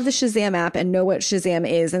to have the Shazam app and know what Shazam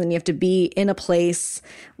is. And then you have to be in a place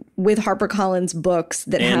with HarperCollins books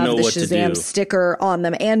that have the Shazam sticker on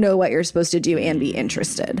them and know what you're supposed to do and be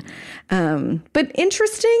interested. But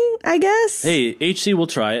interesting, I guess. Hey, HC will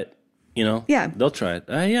try it. Yeah. They'll try it.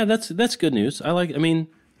 That's good news. I like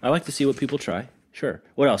to see what people try. Sure.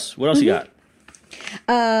 What else? What else you got?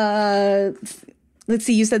 Let's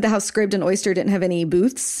see, you said the House Scribd and Oyster didn't have any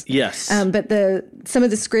booths. Yes. But some of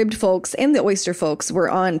the Scribd folks and the Oyster folks were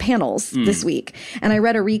on panels this week. And I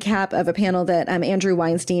read a recap of a panel that Andrew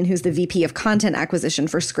Weinstein, who's the VP of Content Acquisition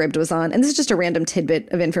for Scribd, was on. And this is just a random tidbit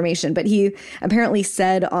of information. But he apparently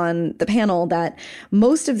said on the panel that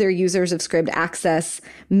most of their users of Scribd access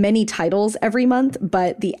many titles every month,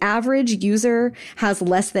 but the average user has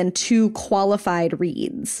less than 2 qualified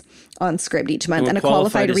reads on Scribd each month. And a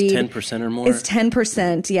qualified read is 10% or more? Is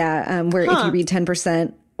 10%, yeah. Where if you read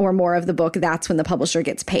 10% or more of the book, that's when the publisher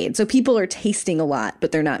gets paid. So people are tasting a lot,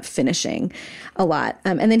 but they're not finishing a lot.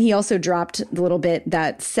 And then he also dropped the little bit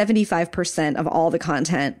that 75% of all the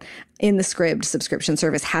content in the Scribd subscription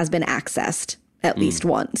service has been accessed at least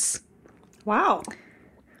once. Wow.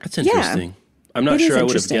 That's interesting. Yeah. I'm not sure I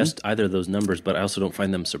would have guessed either of those numbers, but I also don't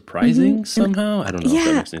find them surprising somehow. I don't know if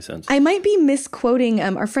that makes any sense. I might be misquoting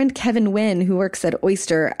our friend Kevin Wynn, who works at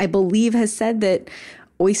Oyster, I believe has said that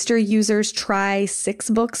Oyster users try 6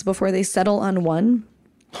 books before they settle on one.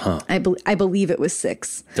 Huh. I believe it was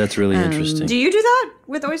 6. That's really interesting. Do you do that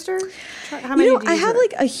with Oyster? How many do you I have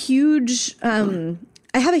like a huge...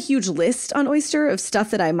 I have a huge list on Oyster of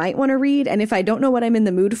stuff that I might want to read. And if I don't know what I'm in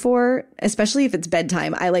the mood for, especially if it's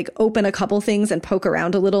bedtime, I like open a couple things and poke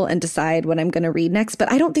around a little and decide what I'm going to read next.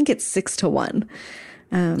 But I don't think it's 6 to 1.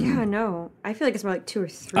 No. I feel like it's more like 2 or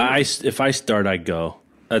 3. If I start, I go.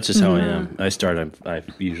 That's just how I am. I start, I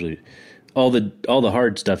usually... All the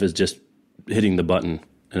hard stuff is just hitting the button.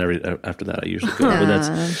 And after that, I usually go. But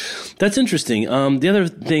that's interesting. The other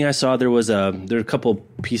thing I saw, there are a couple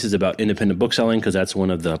pieces about independent bookselling, because that's one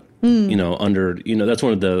of the that's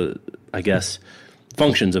one of the, I guess,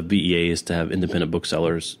 functions of BEA is to have independent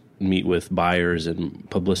booksellers meet with buyers and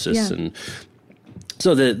publicists, and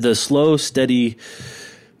so the slow, steady,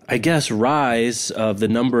 I guess, rise of the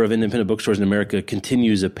number of independent bookstores in America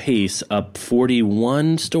continues apace, up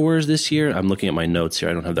 41 stores this year. I'm looking at my notes here.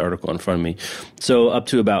 I don't have the article in front of me. So up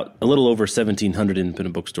to about a little over 1,700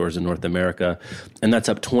 independent bookstores in North America. And that's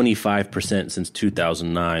up 25% since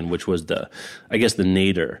 2009, which was the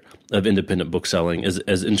nadir of independent bookselling as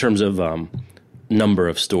in terms of number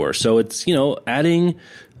of stores. So it's, adding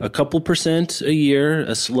a couple percent a year,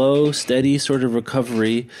 a slow, steady sort of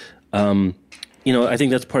recovery. I think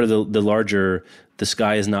that's part of the larger "the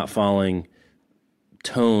sky is not falling"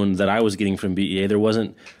 tone that I was getting from BEA. There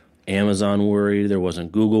wasn't Amazon worry. There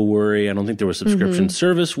wasn't Google worry. I don't think there was subscription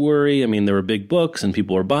service worry. I mean, there were big books and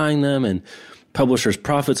people were buying them, and publishers'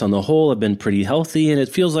 profits on the whole have been pretty healthy. And it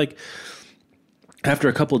feels like after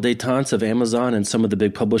a couple of détentes of Amazon and some of the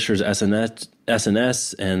big publishers,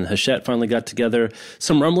 SNS and Hachette finally got together,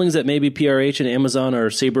 some rumblings that maybe PRH and Amazon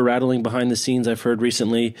are saber rattling behind the scenes I've heard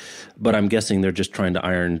recently, but I'm guessing they're just trying to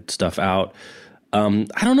iron stuff out. I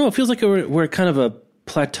don't know. It feels like we're kind of a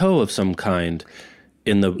plateau of some kind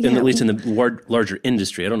at least in the larger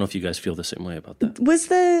industry. I don't know if you guys feel the same way about that. Was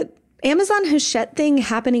the Amazon Hachette thing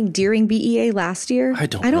happening during BEA last year? I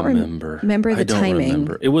don't remember. Remember the timing.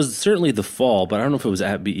 Remember. It was certainly the fall, but I don't know if it was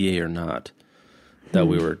at BEA or not that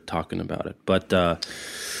we were talking about it. But I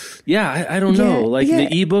don't know. Like the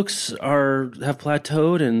ebooks have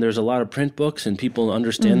plateaued, and there's a lot of print books, and people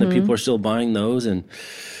understand that people are still buying those. And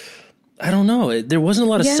I don't know. There wasn't a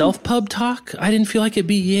lot of self-pub talk. I didn't feel like at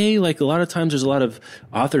BEA. Like a lot of times, there's a lot of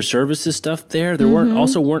author services stuff there. There weren't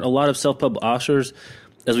a lot of self-pub authors,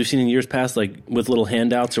 as we've seen in years past, like with little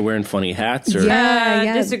handouts or wearing funny hats. Or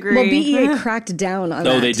Disagree. Well, BEA cracked down on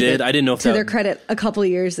that. Oh, they did? I didn't know if to their credit a couple of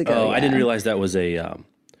years ago. I didn't realize that was a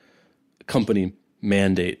company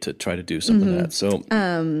mandate to try to do some of that. So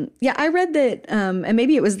I read that, and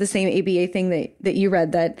maybe it was the same ABA thing that you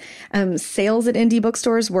read, that sales at indie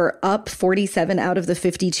bookstores were up 47 out of the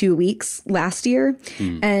 52 weeks last year,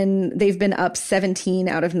 and they've been up 17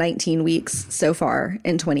 out of 19 weeks so far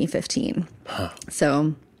in 2015.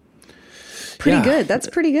 So pretty good. That's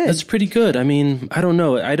pretty good. That's pretty good. I mean, I don't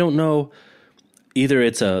know. Either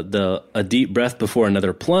it's a deep breath before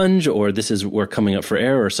another plunge, or we're coming up for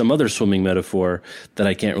air, or some other swimming metaphor that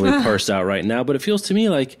I can't really parse out right now. But it feels to me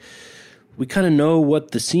like we kind of know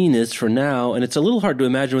what the scene is for now, and it's a little hard to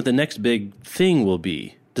imagine what the next big thing will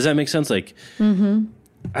be. Does that make sense? Like,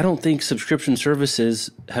 I don't think subscription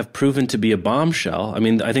services have proven to be a bombshell. I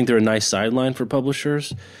mean, I think they're a nice sideline for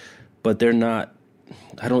publishers, but they're not.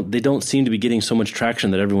 They don't seem to be getting so much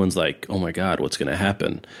traction that everyone's like, oh my God, what's going to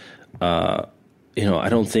happen? I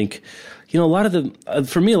don't think, a lot of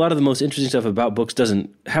the most interesting stuff about books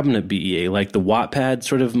doesn't happen at BEA, like the Wattpad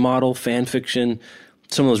sort of model, fan fiction,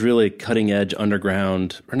 some of those really cutting edge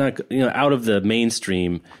underground, or not, out of the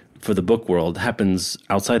mainstream for the book world happens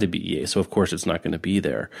outside of BEA. So of course it's not going to be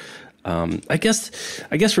there. I guess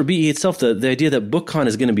for BEA itself, the idea that BookCon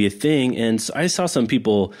is going to be a thing, and I saw some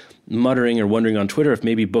people muttering or wondering on Twitter if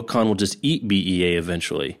maybe BookCon will just eat BEA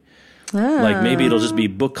eventually. Like maybe it'll just be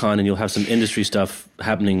BookCon and you'll have some industry stuff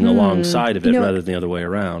happening alongside of it rather than the other way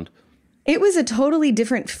around. It was a totally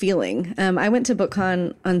different feeling. I went to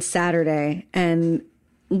BookCon on Saturday, and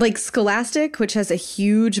like Scholastic, which has a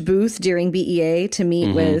huge booth during BEA to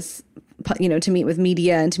meet with,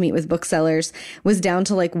 media and to meet with booksellers, was down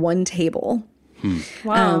to like one table.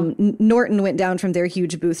 Wow. Norton went down from their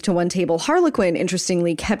huge booth to one table. Harlequin,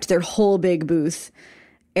 interestingly, kept their whole big booth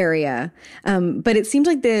area. But it seemed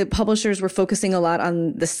like the publishers were focusing a lot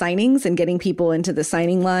on the signings and getting people into the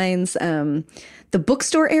signing lines. The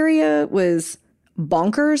bookstore area was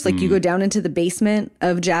bonkers. Like you go down into the basement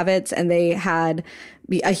of Javits, and they had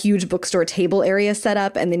a huge bookstore table area set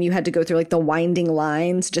up, and then you had to go through like the winding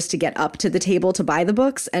lines just to get up to the table to buy the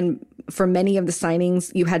books. And for many of the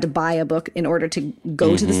signings, you had to buy a book in order to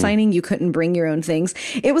go to the signing. You couldn't bring your own things.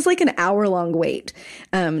 It was like an hour-long wait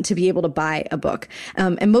to be able to buy a book.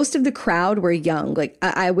 And most of the crowd were young. Like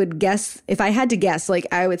I would guess, if I had to guess, like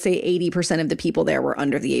I would say 80% of the people there were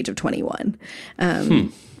under the age of 21.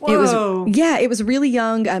 It was really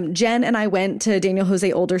young. Jen and I went to Daniel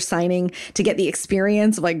Jose Older's signing to get the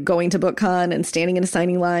experience of like going to BookCon and standing in a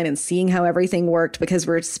signing line and seeing how everything worked, because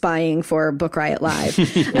we're spying for Book Riot Live.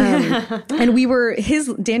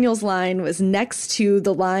 And Daniel's line was next to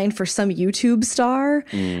the line for some YouTube star.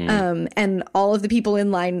 And all of the people in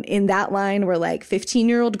that line were like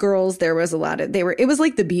 15-year-old girls. There was it was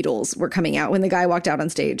like the Beatles were coming out when the guy walked out on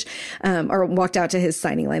stage, or walked out to his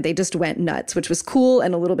signing line. They just went nuts, which was cool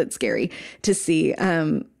and a little bit scary to see.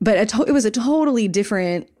 But it was a totally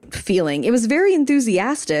different feeling. It was very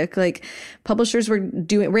enthusiastic. Like publishers were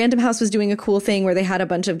doing, Random House was doing a cool thing where they had a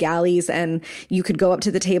bunch of galleys and you could go up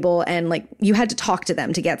to the table and like you had to talk to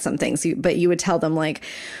them to get something. But you would tell them like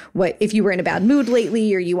what if you were in a bad mood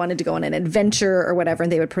lately or you wanted to go on an adventure or whatever,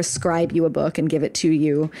 and they would prescribe you a book and give it to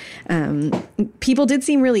you. People did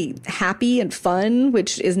seem really happy and fun,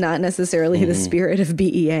 which is not necessarily the spirit of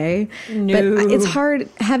BEA. No. But it's hard,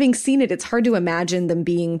 having seen it, it's hard to imagine them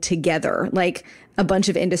being together, like a bunch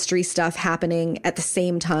of industry stuff happening at the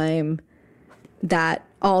same time that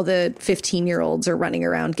all the 15-year-olds are running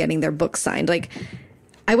around getting their books signed. Like,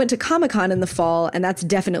 I went to Comic-Con in the fall, and that's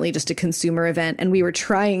definitely just a consumer event, and we were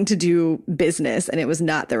trying to do business, and it was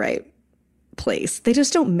not the right place. They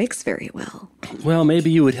just don't mix very well. Well,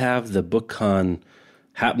 maybe you would have the BookCon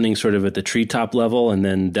happening sort of at the treetop level, and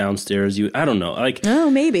then downstairs I don't know. Like, oh,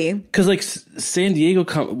 maybe. Because like San Diego,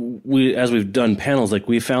 as we've done panels, like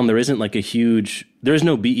we found there isn't like there is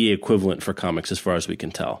no BEA equivalent for comics as far as we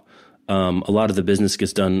can tell. A lot of the business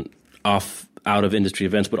gets done out of industry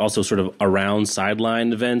events, but also sort of around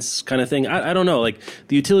sideline events kind of thing. I don't know. Like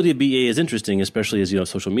the utility of BEA is interesting, especially as,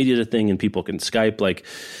 social media is a thing and people can Skype. Like,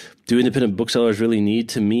 do independent booksellers really need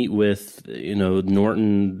to meet with,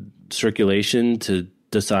 Norton Circulation to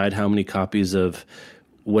decide how many copies of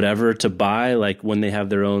whatever to buy, like when they have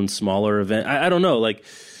their own smaller event? I don't know. Like,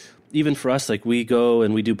 even for us, like we go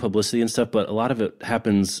and we do publicity and stuff, but a lot of it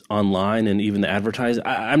happens online and even the advertising.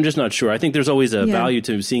 I'm just not sure. I think there's always a value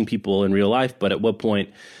to seeing people in real life, but at what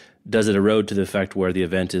point does it erode to the effect where the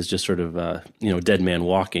event is just sort of, dead man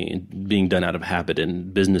walking and being done out of habit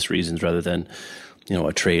and business reasons rather than,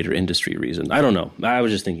 a trade or industry reason? I don't know. I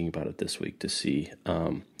was just thinking about it this week to see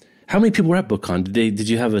how many people were at BookCon.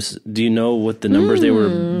 Do you know what the numbers they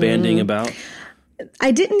were banding about?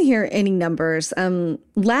 I didn't hear any numbers.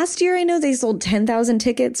 Last year, I know they sold 10,000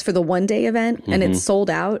 tickets for the one-day event, and it sold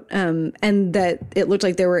out, and that it looked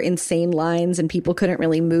like there were insane lines and people couldn't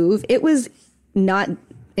really move. It was not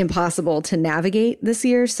impossible to navigate this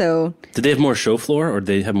year. So, did they have more show floor, or did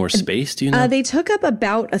they have more space? Do you know? They took up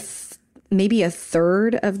about maybe a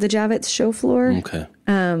third of the Javits show floor. Okay.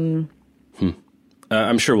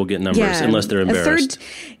 I'm sure we'll get numbers unless they're embarrassed.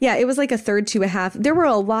 It was like a third to a half. There were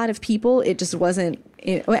a lot of people. It just wasn't.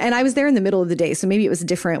 And I was there in the middle of the day, so maybe it was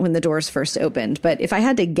different when the doors first opened. But if I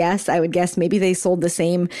had to guess, I would guess maybe they sold the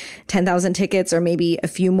same 10,000 tickets or maybe a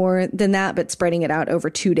few more than that, but spreading it out over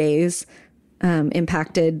 2 days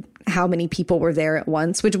impacted how many people were there at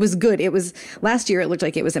once, which was good. It was last year. It looked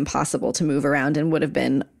like it was impossible to move around and would have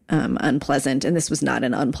been unpleasant. And this was not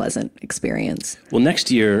an unpleasant experience. Well,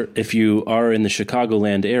 next year, if you are in the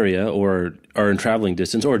Chicagoland area or are in traveling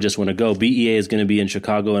distance or just want to go, BEA is going to be in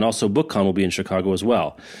Chicago, and also BookCon will be in Chicago as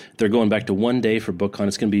well. They're going back to one day for BookCon.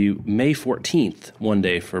 It's going to be May 14th, one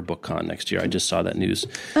day for BookCon next year. I just saw that news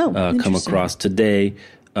come across today.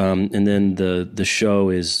 And then the show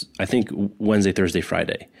is, I think, Wednesday, Thursday,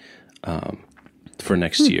 Friday for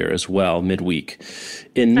next year as well, midweek.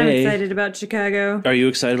 In May, I'm excited about Chicago. Are you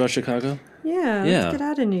excited about Chicago? Yeah. Let's get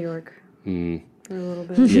out of New York for a little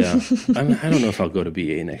bit. Yeah. I don't know if I'll go to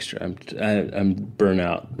BA next year. I'm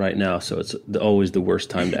burnout right now, so it's always the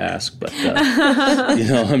worst time to ask. But,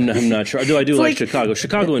 I'm not sure. I do like Chicago.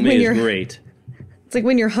 Chicago in May is great. It's like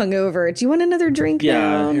when you're hungover. Do you want another drink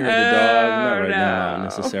now? Yeah, here's the dog. Not right now,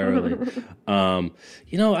 necessarily.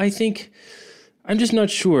 I think I'm just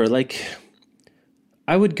not sure. Like,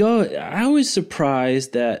 I would go. I was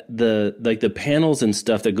surprised that the panels and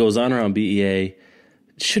stuff that goes on around BEA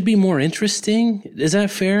should be more interesting. Is that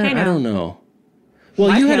fair? I don't know.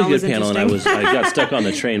 Well, you had a good panel, and I got stuck on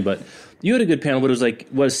the train, but. You had a good panel, but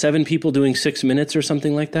it was 7 people doing 6 minutes or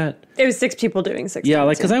something like that? It was 6 people doing 6 minutes. Yeah,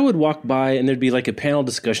 because I would walk by and there'd be like a panel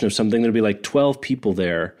discussion of something. There'd be like 12 people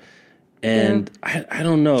there. And I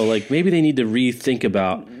don't know, like maybe they need to rethink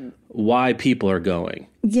about why people are going.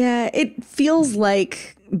 Yeah, it feels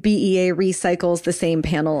like BEA recycles the same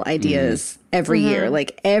panel ideas every year.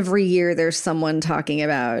 Like every year there's someone talking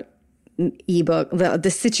about ebook,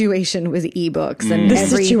 the situation with ebooks,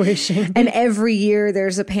 and every year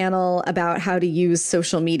there's a panel about how to use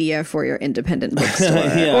social media for your independent bookstore.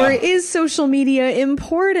 Or is social media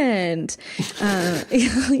important?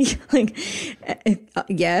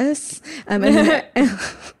 Yes.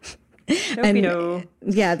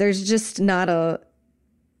 There's just not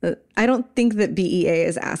I don't think that BEA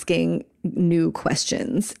is asking new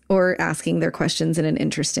questions or asking their questions in an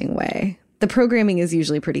interesting way. The programming is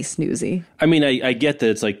usually pretty snoozy. I mean, I get that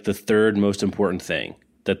it's like the third most important thing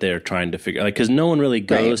that they're trying to figure out. Like, because no one really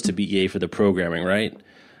goes to BEA for the programming, right?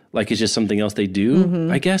 Like, it's just something else they do,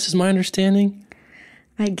 I guess, is my understanding.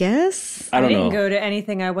 I guess. I don't didn't know. go to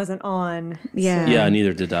anything I wasn't on. Yeah. Yeah,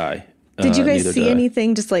 neither did I. Did you guys Neither see did I.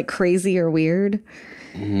 anything just like crazy or weird?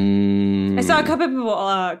 I saw a couple of people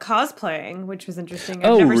cosplaying, which was interesting.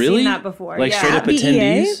 I've Oh, never really? seen that before. Like yeah. straight up At BEA?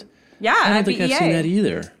 attendees? Yeah, I don't at think BEA. I've seen that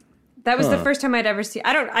either. That was the first time I'd ever seen.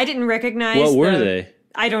 I didn't recognize. What were they?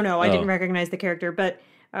 I don't know. I Oh. didn't recognize the character, but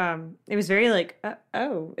it was very like,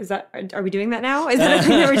 is that? Are we doing that now? Is that a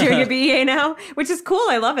thing that we're doing at BEA now? Which is cool.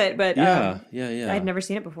 I love it, but Yeah. I'd never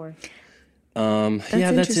seen it before.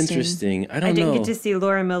 That's interesting. I don't know. I didn't get to see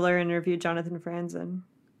Laura Miller interview Jonathan Franzen.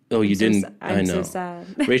 Oh, you didn't? I'm I know. so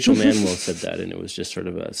sad. Rachel Manuel said that, and it was just sort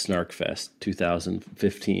of a snark fest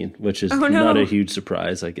 2015, which is no. not a huge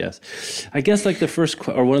surprise, I guess. I guess like the first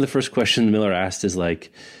or one of the first questions Miller asked is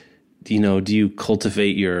like, do you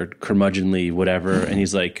cultivate your curmudgeonly whatever? And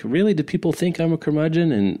he's like, really? Do people think I'm a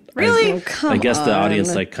curmudgeon? And Really? I guess the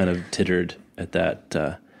audience like kind of tittered at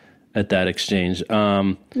that exchange.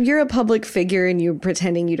 You're a public figure and you're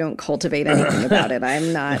pretending you don't cultivate anything about it.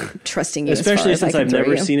 I'm not trusting you. Especially as far since as I I've can never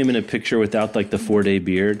throw you. seen him in a picture without like the 4-day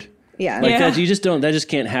beard. Yeah. Like that, you just don't. That just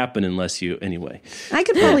can't happen unless you. Anyway, I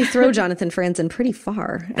could probably throw Jonathan Franzen pretty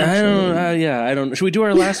far. Actually. I don't. I don't. Should we do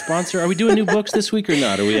our last sponsor? Are we doing new books this week or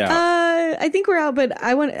not? Are we out? I think we're out, but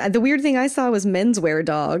the weird thing I saw was Menswear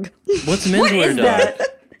Dog. What's menswear dog?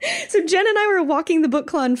 So Jen and I were walking the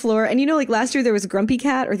BookCon floor, and like last year there was Grumpy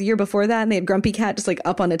Cat, or the year before that, and they had Grumpy Cat just like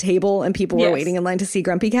up on a table, and people were waiting in line to see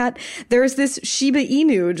Grumpy Cat. There's this Shiba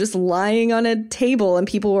Inu just lying on a table, and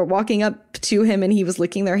people were walking up to him, and he was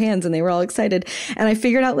licking their hands, and they were all excited. And I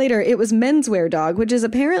figured out later it was Menswear Dog, which is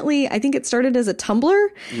apparently, I think it started as a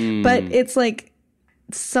Tumblr, but it's like,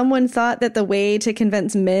 someone thought that the way to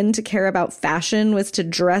convince men to care about fashion was to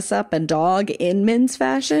dress up a dog in men's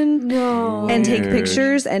fashion and take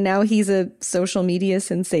pictures. And now he's a social media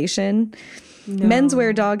sensation.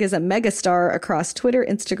 Menswear Dog is a megastar across Twitter,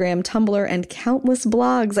 Instagram, Tumblr, and countless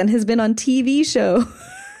blogs, and has been on TV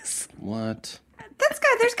shows. What? There's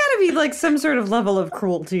got to be like some sort of level of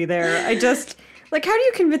cruelty there. Like, how do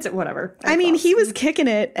you convince it? Whatever. I mean, he was kicking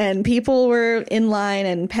it and people were in line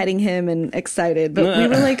and petting him and excited. But we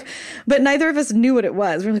were like, but neither of us knew what it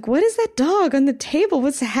was. We're like, what is that dog on the table?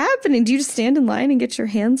 What's happening? Do you just stand in line and get your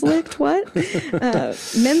hands licked? What?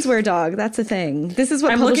 Menswear Dog. That's a thing. This is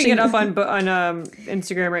what I'm publishing... looking it up on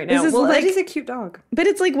Instagram right now. This is Well, like- he's a cute dog. But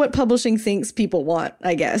it's like what publishing thinks people want,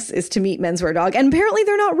 I guess, is to meet Menswear Dog. And apparently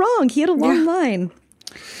they're not wrong. He had a long line.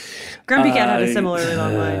 Grumpy Cat had a similarly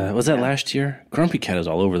long line. Was that last year? Grumpy Cat is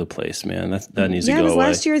all over the place, man. That needs to Yeah, go it was away.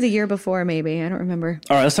 last year or the year before, maybe. I don't remember.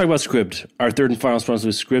 All right, let's talk about Scribd. Our third and final sponsor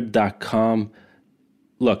is Scribd.com.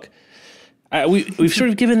 Look, we've sort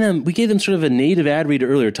of we gave them sort of a native ad read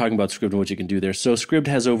earlier talking about Scribd and what you can do there. So Scribd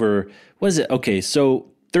has over, what is it? Okay, so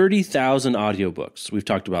 30,000 audiobooks. We've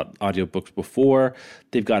talked about audiobooks before.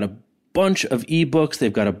 They've got a bunch of ebooks.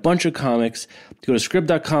 They've got a bunch of comics. Go to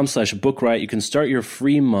scribd.com/bookriot. You can start your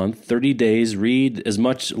free month, 30 days, read as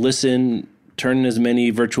much, listen, turn as many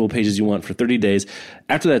virtual pages you want for 30 days.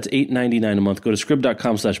 After that, it's $8.99 a month. Go to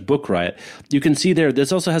scribd.com/bookriot. You can see there,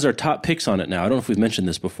 this also has our top picks on it now. I don't know if we've mentioned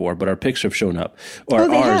this before, but our picks have shown up. Or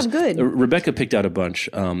they ours. have, good. Rebecca picked out a bunch,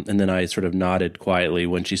 and then I sort of nodded quietly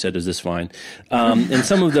when she said, is this fine? And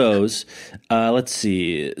some of those, let's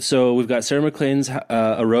see. So we've got Sarah McLean's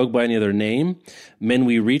A Rogue by Any Other Name, Men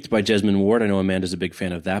We Reaped by Jesmyn Ward. I know Amanda's a big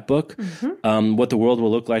fan of that book. What the World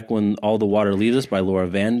Will Look Like When All the Water Leaves Us by Laura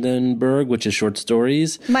Vandenberg, which is short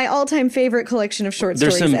stories. My all-time favorite collection of short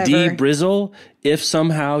There's stories some ever. D. Brizzle. If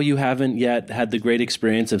somehow you haven't yet had the great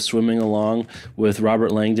experience of swimming along with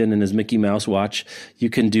Robert Langdon and his Mickey Mouse watch, you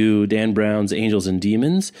can do Dan Brown's Angels and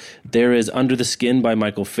Demons. There is Under the Skin by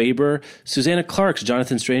Michael Faber. Susanna Clark's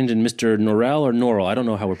Jonathan Strange and Mr. Norrell or Norrell. I don't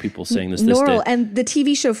know how people saying this. Norrell, and the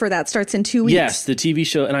TV show for that starts in 2 weeks. Yes, the TV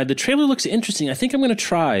show. And the trailer looks interesting. I think I'm going to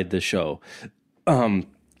try the show.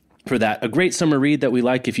 For that. A great summer read that we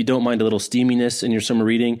like, if you don't mind a little steaminess in your summer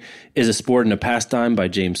reading, is A Sport and a Pastime by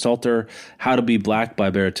James Salter. How to Be Black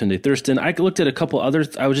by Baratunde Thurston. I looked at a couple other,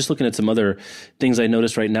 I was just looking at some other things I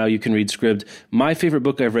noticed right now. You can read Scribd. My favorite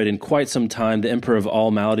book I've read in quite some time, The Emperor of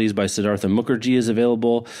All Maladies by Siddhartha Mukherjee, is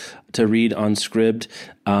available to read on Scribd.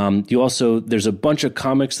 There's a bunch of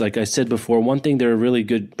comics. Like I said before, one thing they're really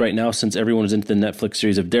good right now, since everyone is into the Netflix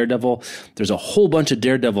series of Daredevil, there's a whole bunch of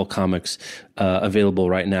Daredevil comics available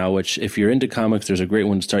right now, which if you're into comics, there's a great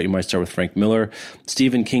one to start. You might start with Frank Miller.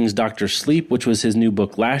 Stephen King's Dr. Sleep, which was his new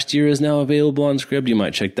book last year, is now available on Scribd. You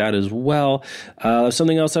might check that as well.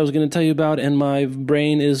 Something else I was going to tell you about, and my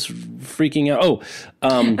brain is freaking out.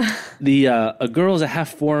 A Girl is a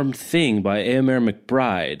Half-Formed Thing by Aomer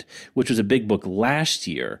McBride. which was a big book last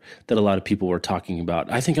year that a lot of people were talking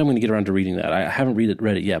about. I think I'm going to get around to reading that. I haven't read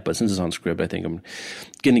it yet, but since it's on Scribd, I think I'm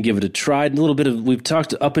going to give it a try. A little bit of, we've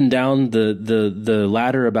talked up and down the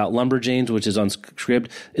ladder about Lumberjanes, which is on Scribd,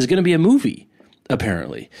 is going to be a movie.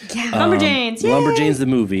 Apparently. Yeah. Lumberjanes. Yay! Lumberjanes the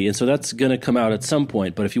movie. And so that's going to come out at some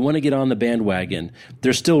point. But if you want to get on the bandwagon,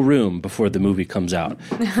 there's still room before the movie comes out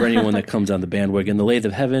for anyone that comes on the bandwagon. The Lathe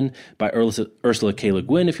of Heaven by Ursula K. Le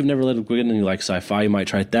Guin. If you've never read Le Guin and you like sci-fi, you might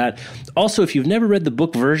try that. Also, if you've never read the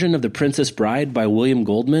book version of The Princess Bride by William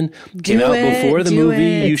Goldman, came out before the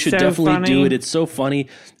movie, you should definitely do it. It's so funny.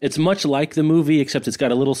 It's much like the movie, except it's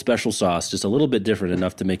got a little special sauce, just a little bit different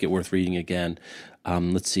enough to make it worth reading again.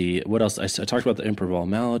 Let's see, what else? I talked about The Emperor of All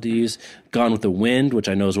Maladies. Gone with the Wind, which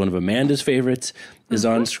I know is one of Amanda's favorites, is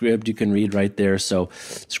on Scribd. You can read right there. So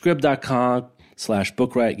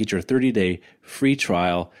Scribd.com/Book Riot. Get your 30-day free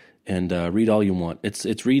trial and read all you want.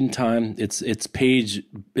 It's reading time. It's page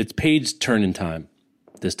turning time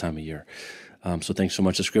this time of year. So thanks so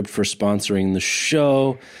much to Scribd for sponsoring the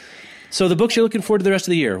show. So the books you're looking forward to the rest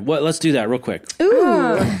of the year. Let's do that real quick.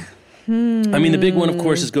 Ooh. I mean, the big one, of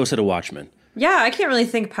course, is Go Set a Watchman. Yeah, I can't really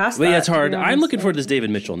think past that. Yeah, it's hard. I'm looking forward to this David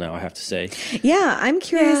Mitchell now, I have to say. Yeah, I'm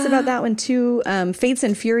curious about that one too. Fates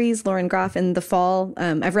and Furies, Lauren Groff in the fall.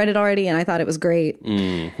 I've read it already and I thought it was great.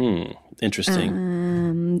 Mm-hmm.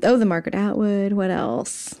 Interesting. The Margaret Atwood. What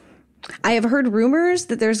else? I have heard rumors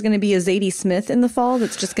that there's going to be a Zadie Smith in the fall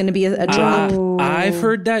that's just going to be a drop. I've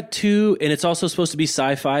heard that too, and it's also supposed to be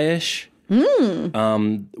sci-fi-ish.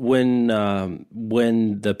 When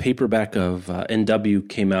the paperback of NW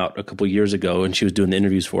came out a couple years ago and she was doing the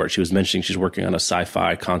interviews for it, she was mentioning she's working on a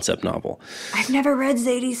sci-fi concept novel. I've never read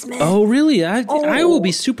Zadie Smith. Oh, really? I will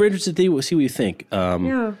be super interested to see what you think.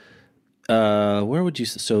 Yeah. Where would you...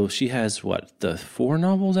 So she has, the 4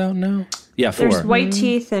 novels out now? Yeah, 4. There's White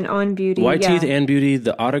Teeth and On Beauty. White Teeth, and Beauty,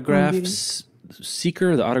 The Autographs...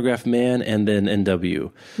 Seeker, The Autograph Man, and then NW.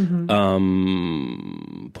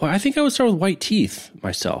 I think I would start with White Teeth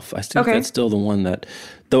myself. I think that's still the one that,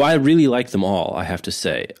 though I really like them all, I have to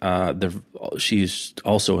say. She's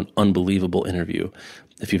also an unbelievable interview.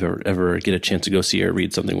 If you've ever get a chance to go see her,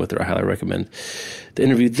 read something with her, I highly recommend the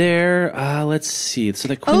interview there. Let's see. So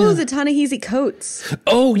the Ta-Nehisi Coates.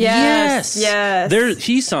 Oh, yes. Yes.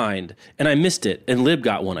 He signed, and I missed it, and Lib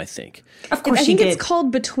got one, I think. Of course I think it's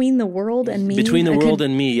called Between the World and Me. Between the World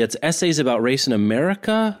and Me. It's essays about race in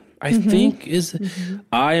America, I think.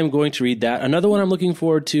 I am going to read that. Another one I'm looking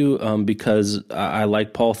forward to because I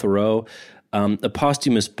like Paul Theroux. A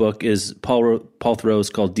posthumous book is Paul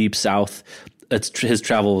Theroux's called Deep South. It's his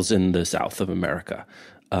travels in the South of America,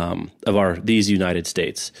 of these United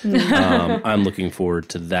States. I'm looking forward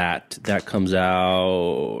to that. That comes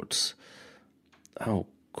out. Oh,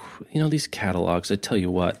 these catalogs. I tell you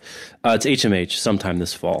what, it's HMH sometime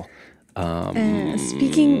this fall.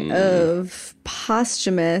 Speaking of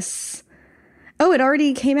posthumous, it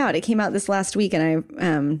already came out. It came out this last week, and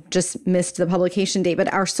I just missed the publication date.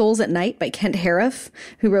 But Our Souls at Night by Kent Harif,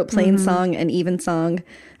 who wrote Plain Song and Even Song.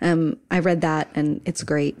 I read that, and it's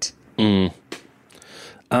great. Did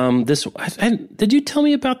you tell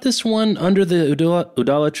me about this one, Under the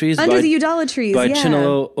Udala Trees? Under the Udala Trees, by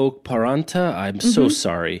Chinelo Okparanta. I'm so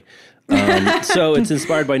sorry. So it's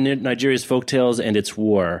inspired by Nigeria's folktales and its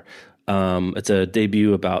war. It's a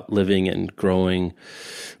debut about living in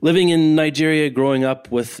Nigeria, growing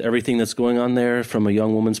up with everything that's going on there from a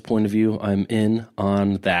young woman's point of view. I'm in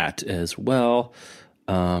on that as well.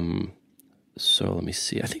 So let me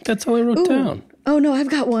see. I think that's all I wrote down. Oh, no, I've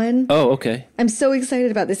got one. Oh, okay. I'm so excited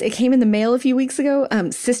about this. It came in the mail a few weeks ago.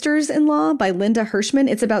 Sisters-in-Law by Linda Hirschman.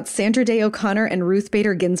 It's about Sandra Day O'Connor and Ruth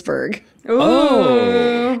Bader Ginsburg. Ooh.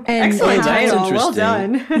 Oh, and excellent title. Well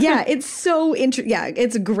done. Yeah, it's so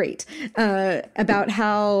it's great. About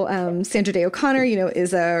how Sandra Day O'Connor,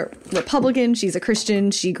 is a Republican. She's a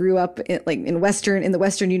Christian. She grew up in the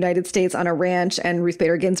Western United States on a ranch. And Ruth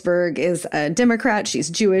Bader Ginsburg is a Democrat. She's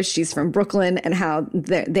Jewish. She's from Brooklyn. And how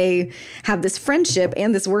they have this friendship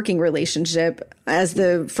and this working relationship as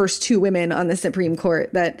the first 2 women on the Supreme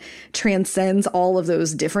Court that transcends all of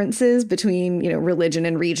those differences between, religion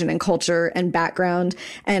and region and culture and background,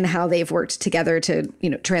 and how they've worked together to,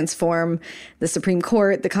 transform the Supreme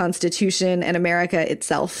Court, the Constitution, and America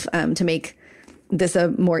itself to make this a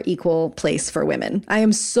more equal place for women. I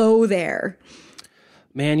am so there.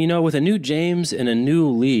 Man, with a new James and a new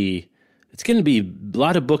Lee, it's going to be a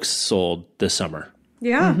lot of books sold this summer.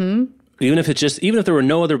 Yeah. Mm-hmm. Even if there were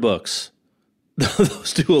no other books,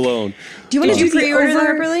 those 2 alone. Do you want to pre-order the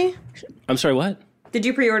Harper Lee? I'm sorry, what? Did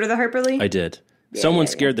you pre-order the Harper Lee? I did. Someone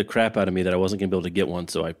scared the crap out of me that I wasn't going to be able to get one,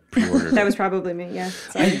 so I pre-ordered. That was probably me. Yeah.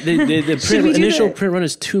 The initial print run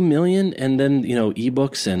is 2 million, and then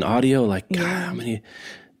ebooks and audio. Like, God, how many?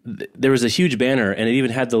 There was a huge banner, and it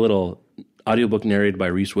even had the little audiobook narrated by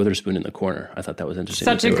Reese Witherspoon in the corner. I thought that was interesting.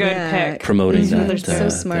 Such a good pick. Promoting that. They're so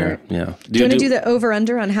smart. Yeah. Do you want to do the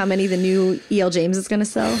over-under on how many the new E.L. James is going to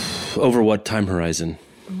sell? Over what time horizon?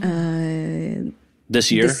 This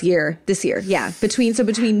year? This year. Yeah. Between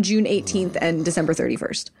June 18th and December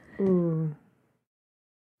 31st. Ooh.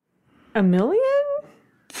 1 million?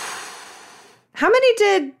 How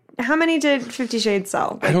many did 50 Shades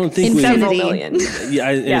sell? I don't think several million.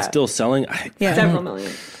 It's still selling. Several million.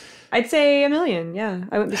 I'd say 1 million. Yeah.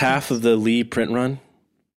 I wouldn't be half of the Lee print run.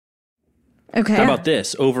 Okay. How about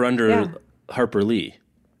this? Over under Harper Lee.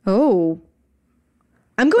 Oh.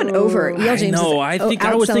 I'm going over. E.L. James.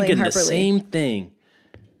 I was thinking the same thing.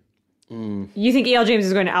 You think E.L. James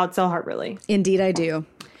is going to outsell Harper Lee? Indeed, I do.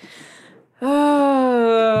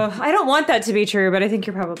 I don't want that to be true, but I think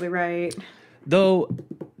you're probably right. Though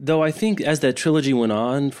I think as that trilogy went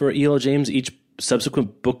on for E.L. James, each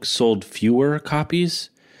subsequent book sold fewer copies,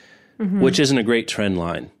 which isn't a great trend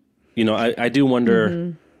line. I do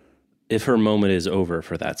wonder if her moment is over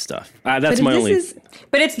for that stuff. That's my only...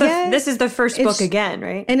 But this is the first book again,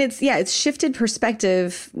 right? And it's shifted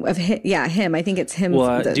perspective of him. I think it's him.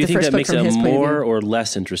 Well, do you think that makes it more or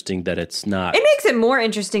less interesting that it's not? It makes it more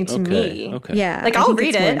interesting to me. Okay. Yeah. Like, I'll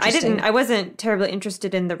read it. I wasn't terribly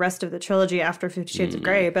interested in the rest of the trilogy after 50 Shades of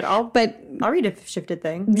Grey, but I'll read a shifted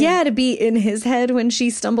thing. Yeah, to be in his head when she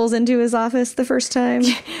stumbles into his office the first time.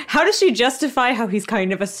 How does she justify how he's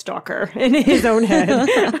kind of a stalker in his own head?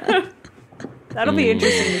 That'll be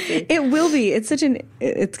interesting to see. It will be. It's going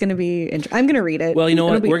to be. I'm going to read it. Well, you know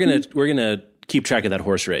what? We're gonna keep track of that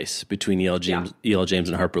horse race between E.L. James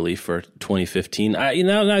and Harper Lee for 2015.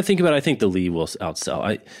 Now that I think about it, I think the Lee will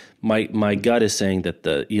outsell. My gut is saying that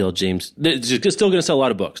the E.L. James is still going to sell a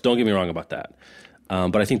lot of books. Don't get me wrong about that.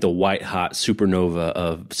 But I think the white hot supernova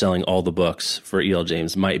of selling all the books for E.L.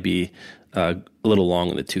 James might be a little long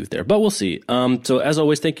in the tooth there, but we'll see. So as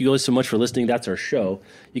always, thank you guys so much for listening. That's our show.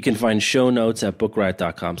 You can find show notes at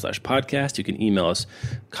bookriot.com/podcast. You can email us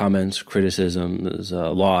comments, criticisms,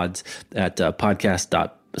 lauds at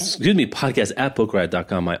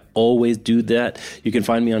podcast@bookriot.com. I always do that. You can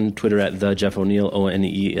find me on Twitter at the Jeff O'Neill,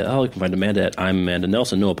 ONEEL. You can find Amanda at I'm Amanda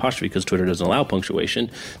Nelson, no apostrophe because Twitter doesn't allow punctuation,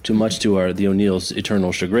 too much to the O'Neills'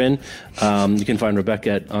 eternal chagrin. You can find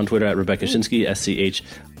Rebecca on Twitter at Rebecca Schinsky, SCHINSKY.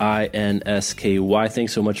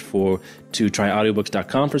 Thanks so much to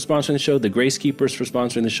tryaudiobooks.com for sponsoring the show, the Grace Keepers for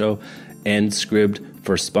sponsoring the show, and Scribd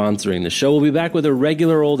for sponsoring the show. We'll be back with a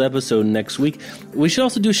regular old episode next week. We should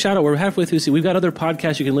also do a shout out. We're halfway through. We've got other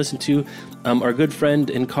podcasts you can listen to. Our good friend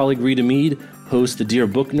and colleague Rita Mead hosts the Dear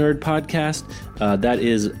Book Nerd podcast. That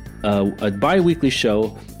is a bi-weekly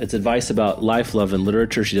show. It's advice about life, love, and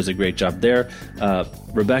literature. She does a great job there.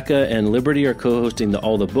 Rebecca and Liberty are co-hosting the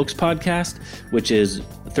All the Books podcast, which is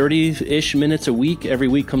 30-ish minutes a week. Every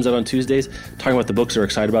week comes out on Tuesdays, talking about the books they're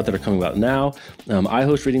excited about that are coming out now. I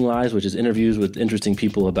host Reading Lives, which is interviews with interesting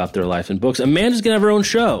people about their life and books. Amanda's going to have her own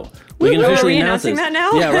show. We can officially announce this. That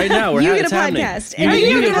now? Yeah, right now. You get a podcast.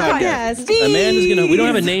 You get a podcast. Amanda's going to... We don't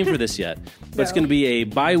have a name for this yet, but it's going to be a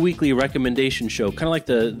bi-weekly recommendation show, kind of like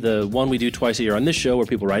the one we do twice a year on this show where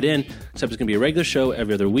people write in, except it's going to be a regular show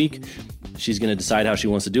every other week. She's going to decide how she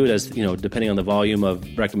wants to do it as, depending on the volume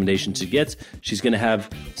of recommendations she gets. She's going to have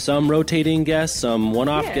some rotating guests, some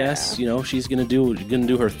one-off guests. She's going to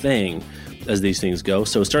do her thing as these things go.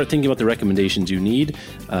 So start thinking about the recommendations you need.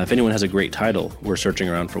 If anyone has a great title, we're searching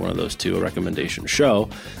around for one of those too, a recommendation show.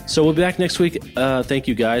 So we'll be back next week. Thank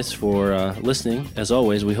you guys for listening. As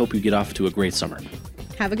always, we hope you get off to a great summer.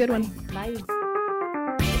 Have a good one. Bye.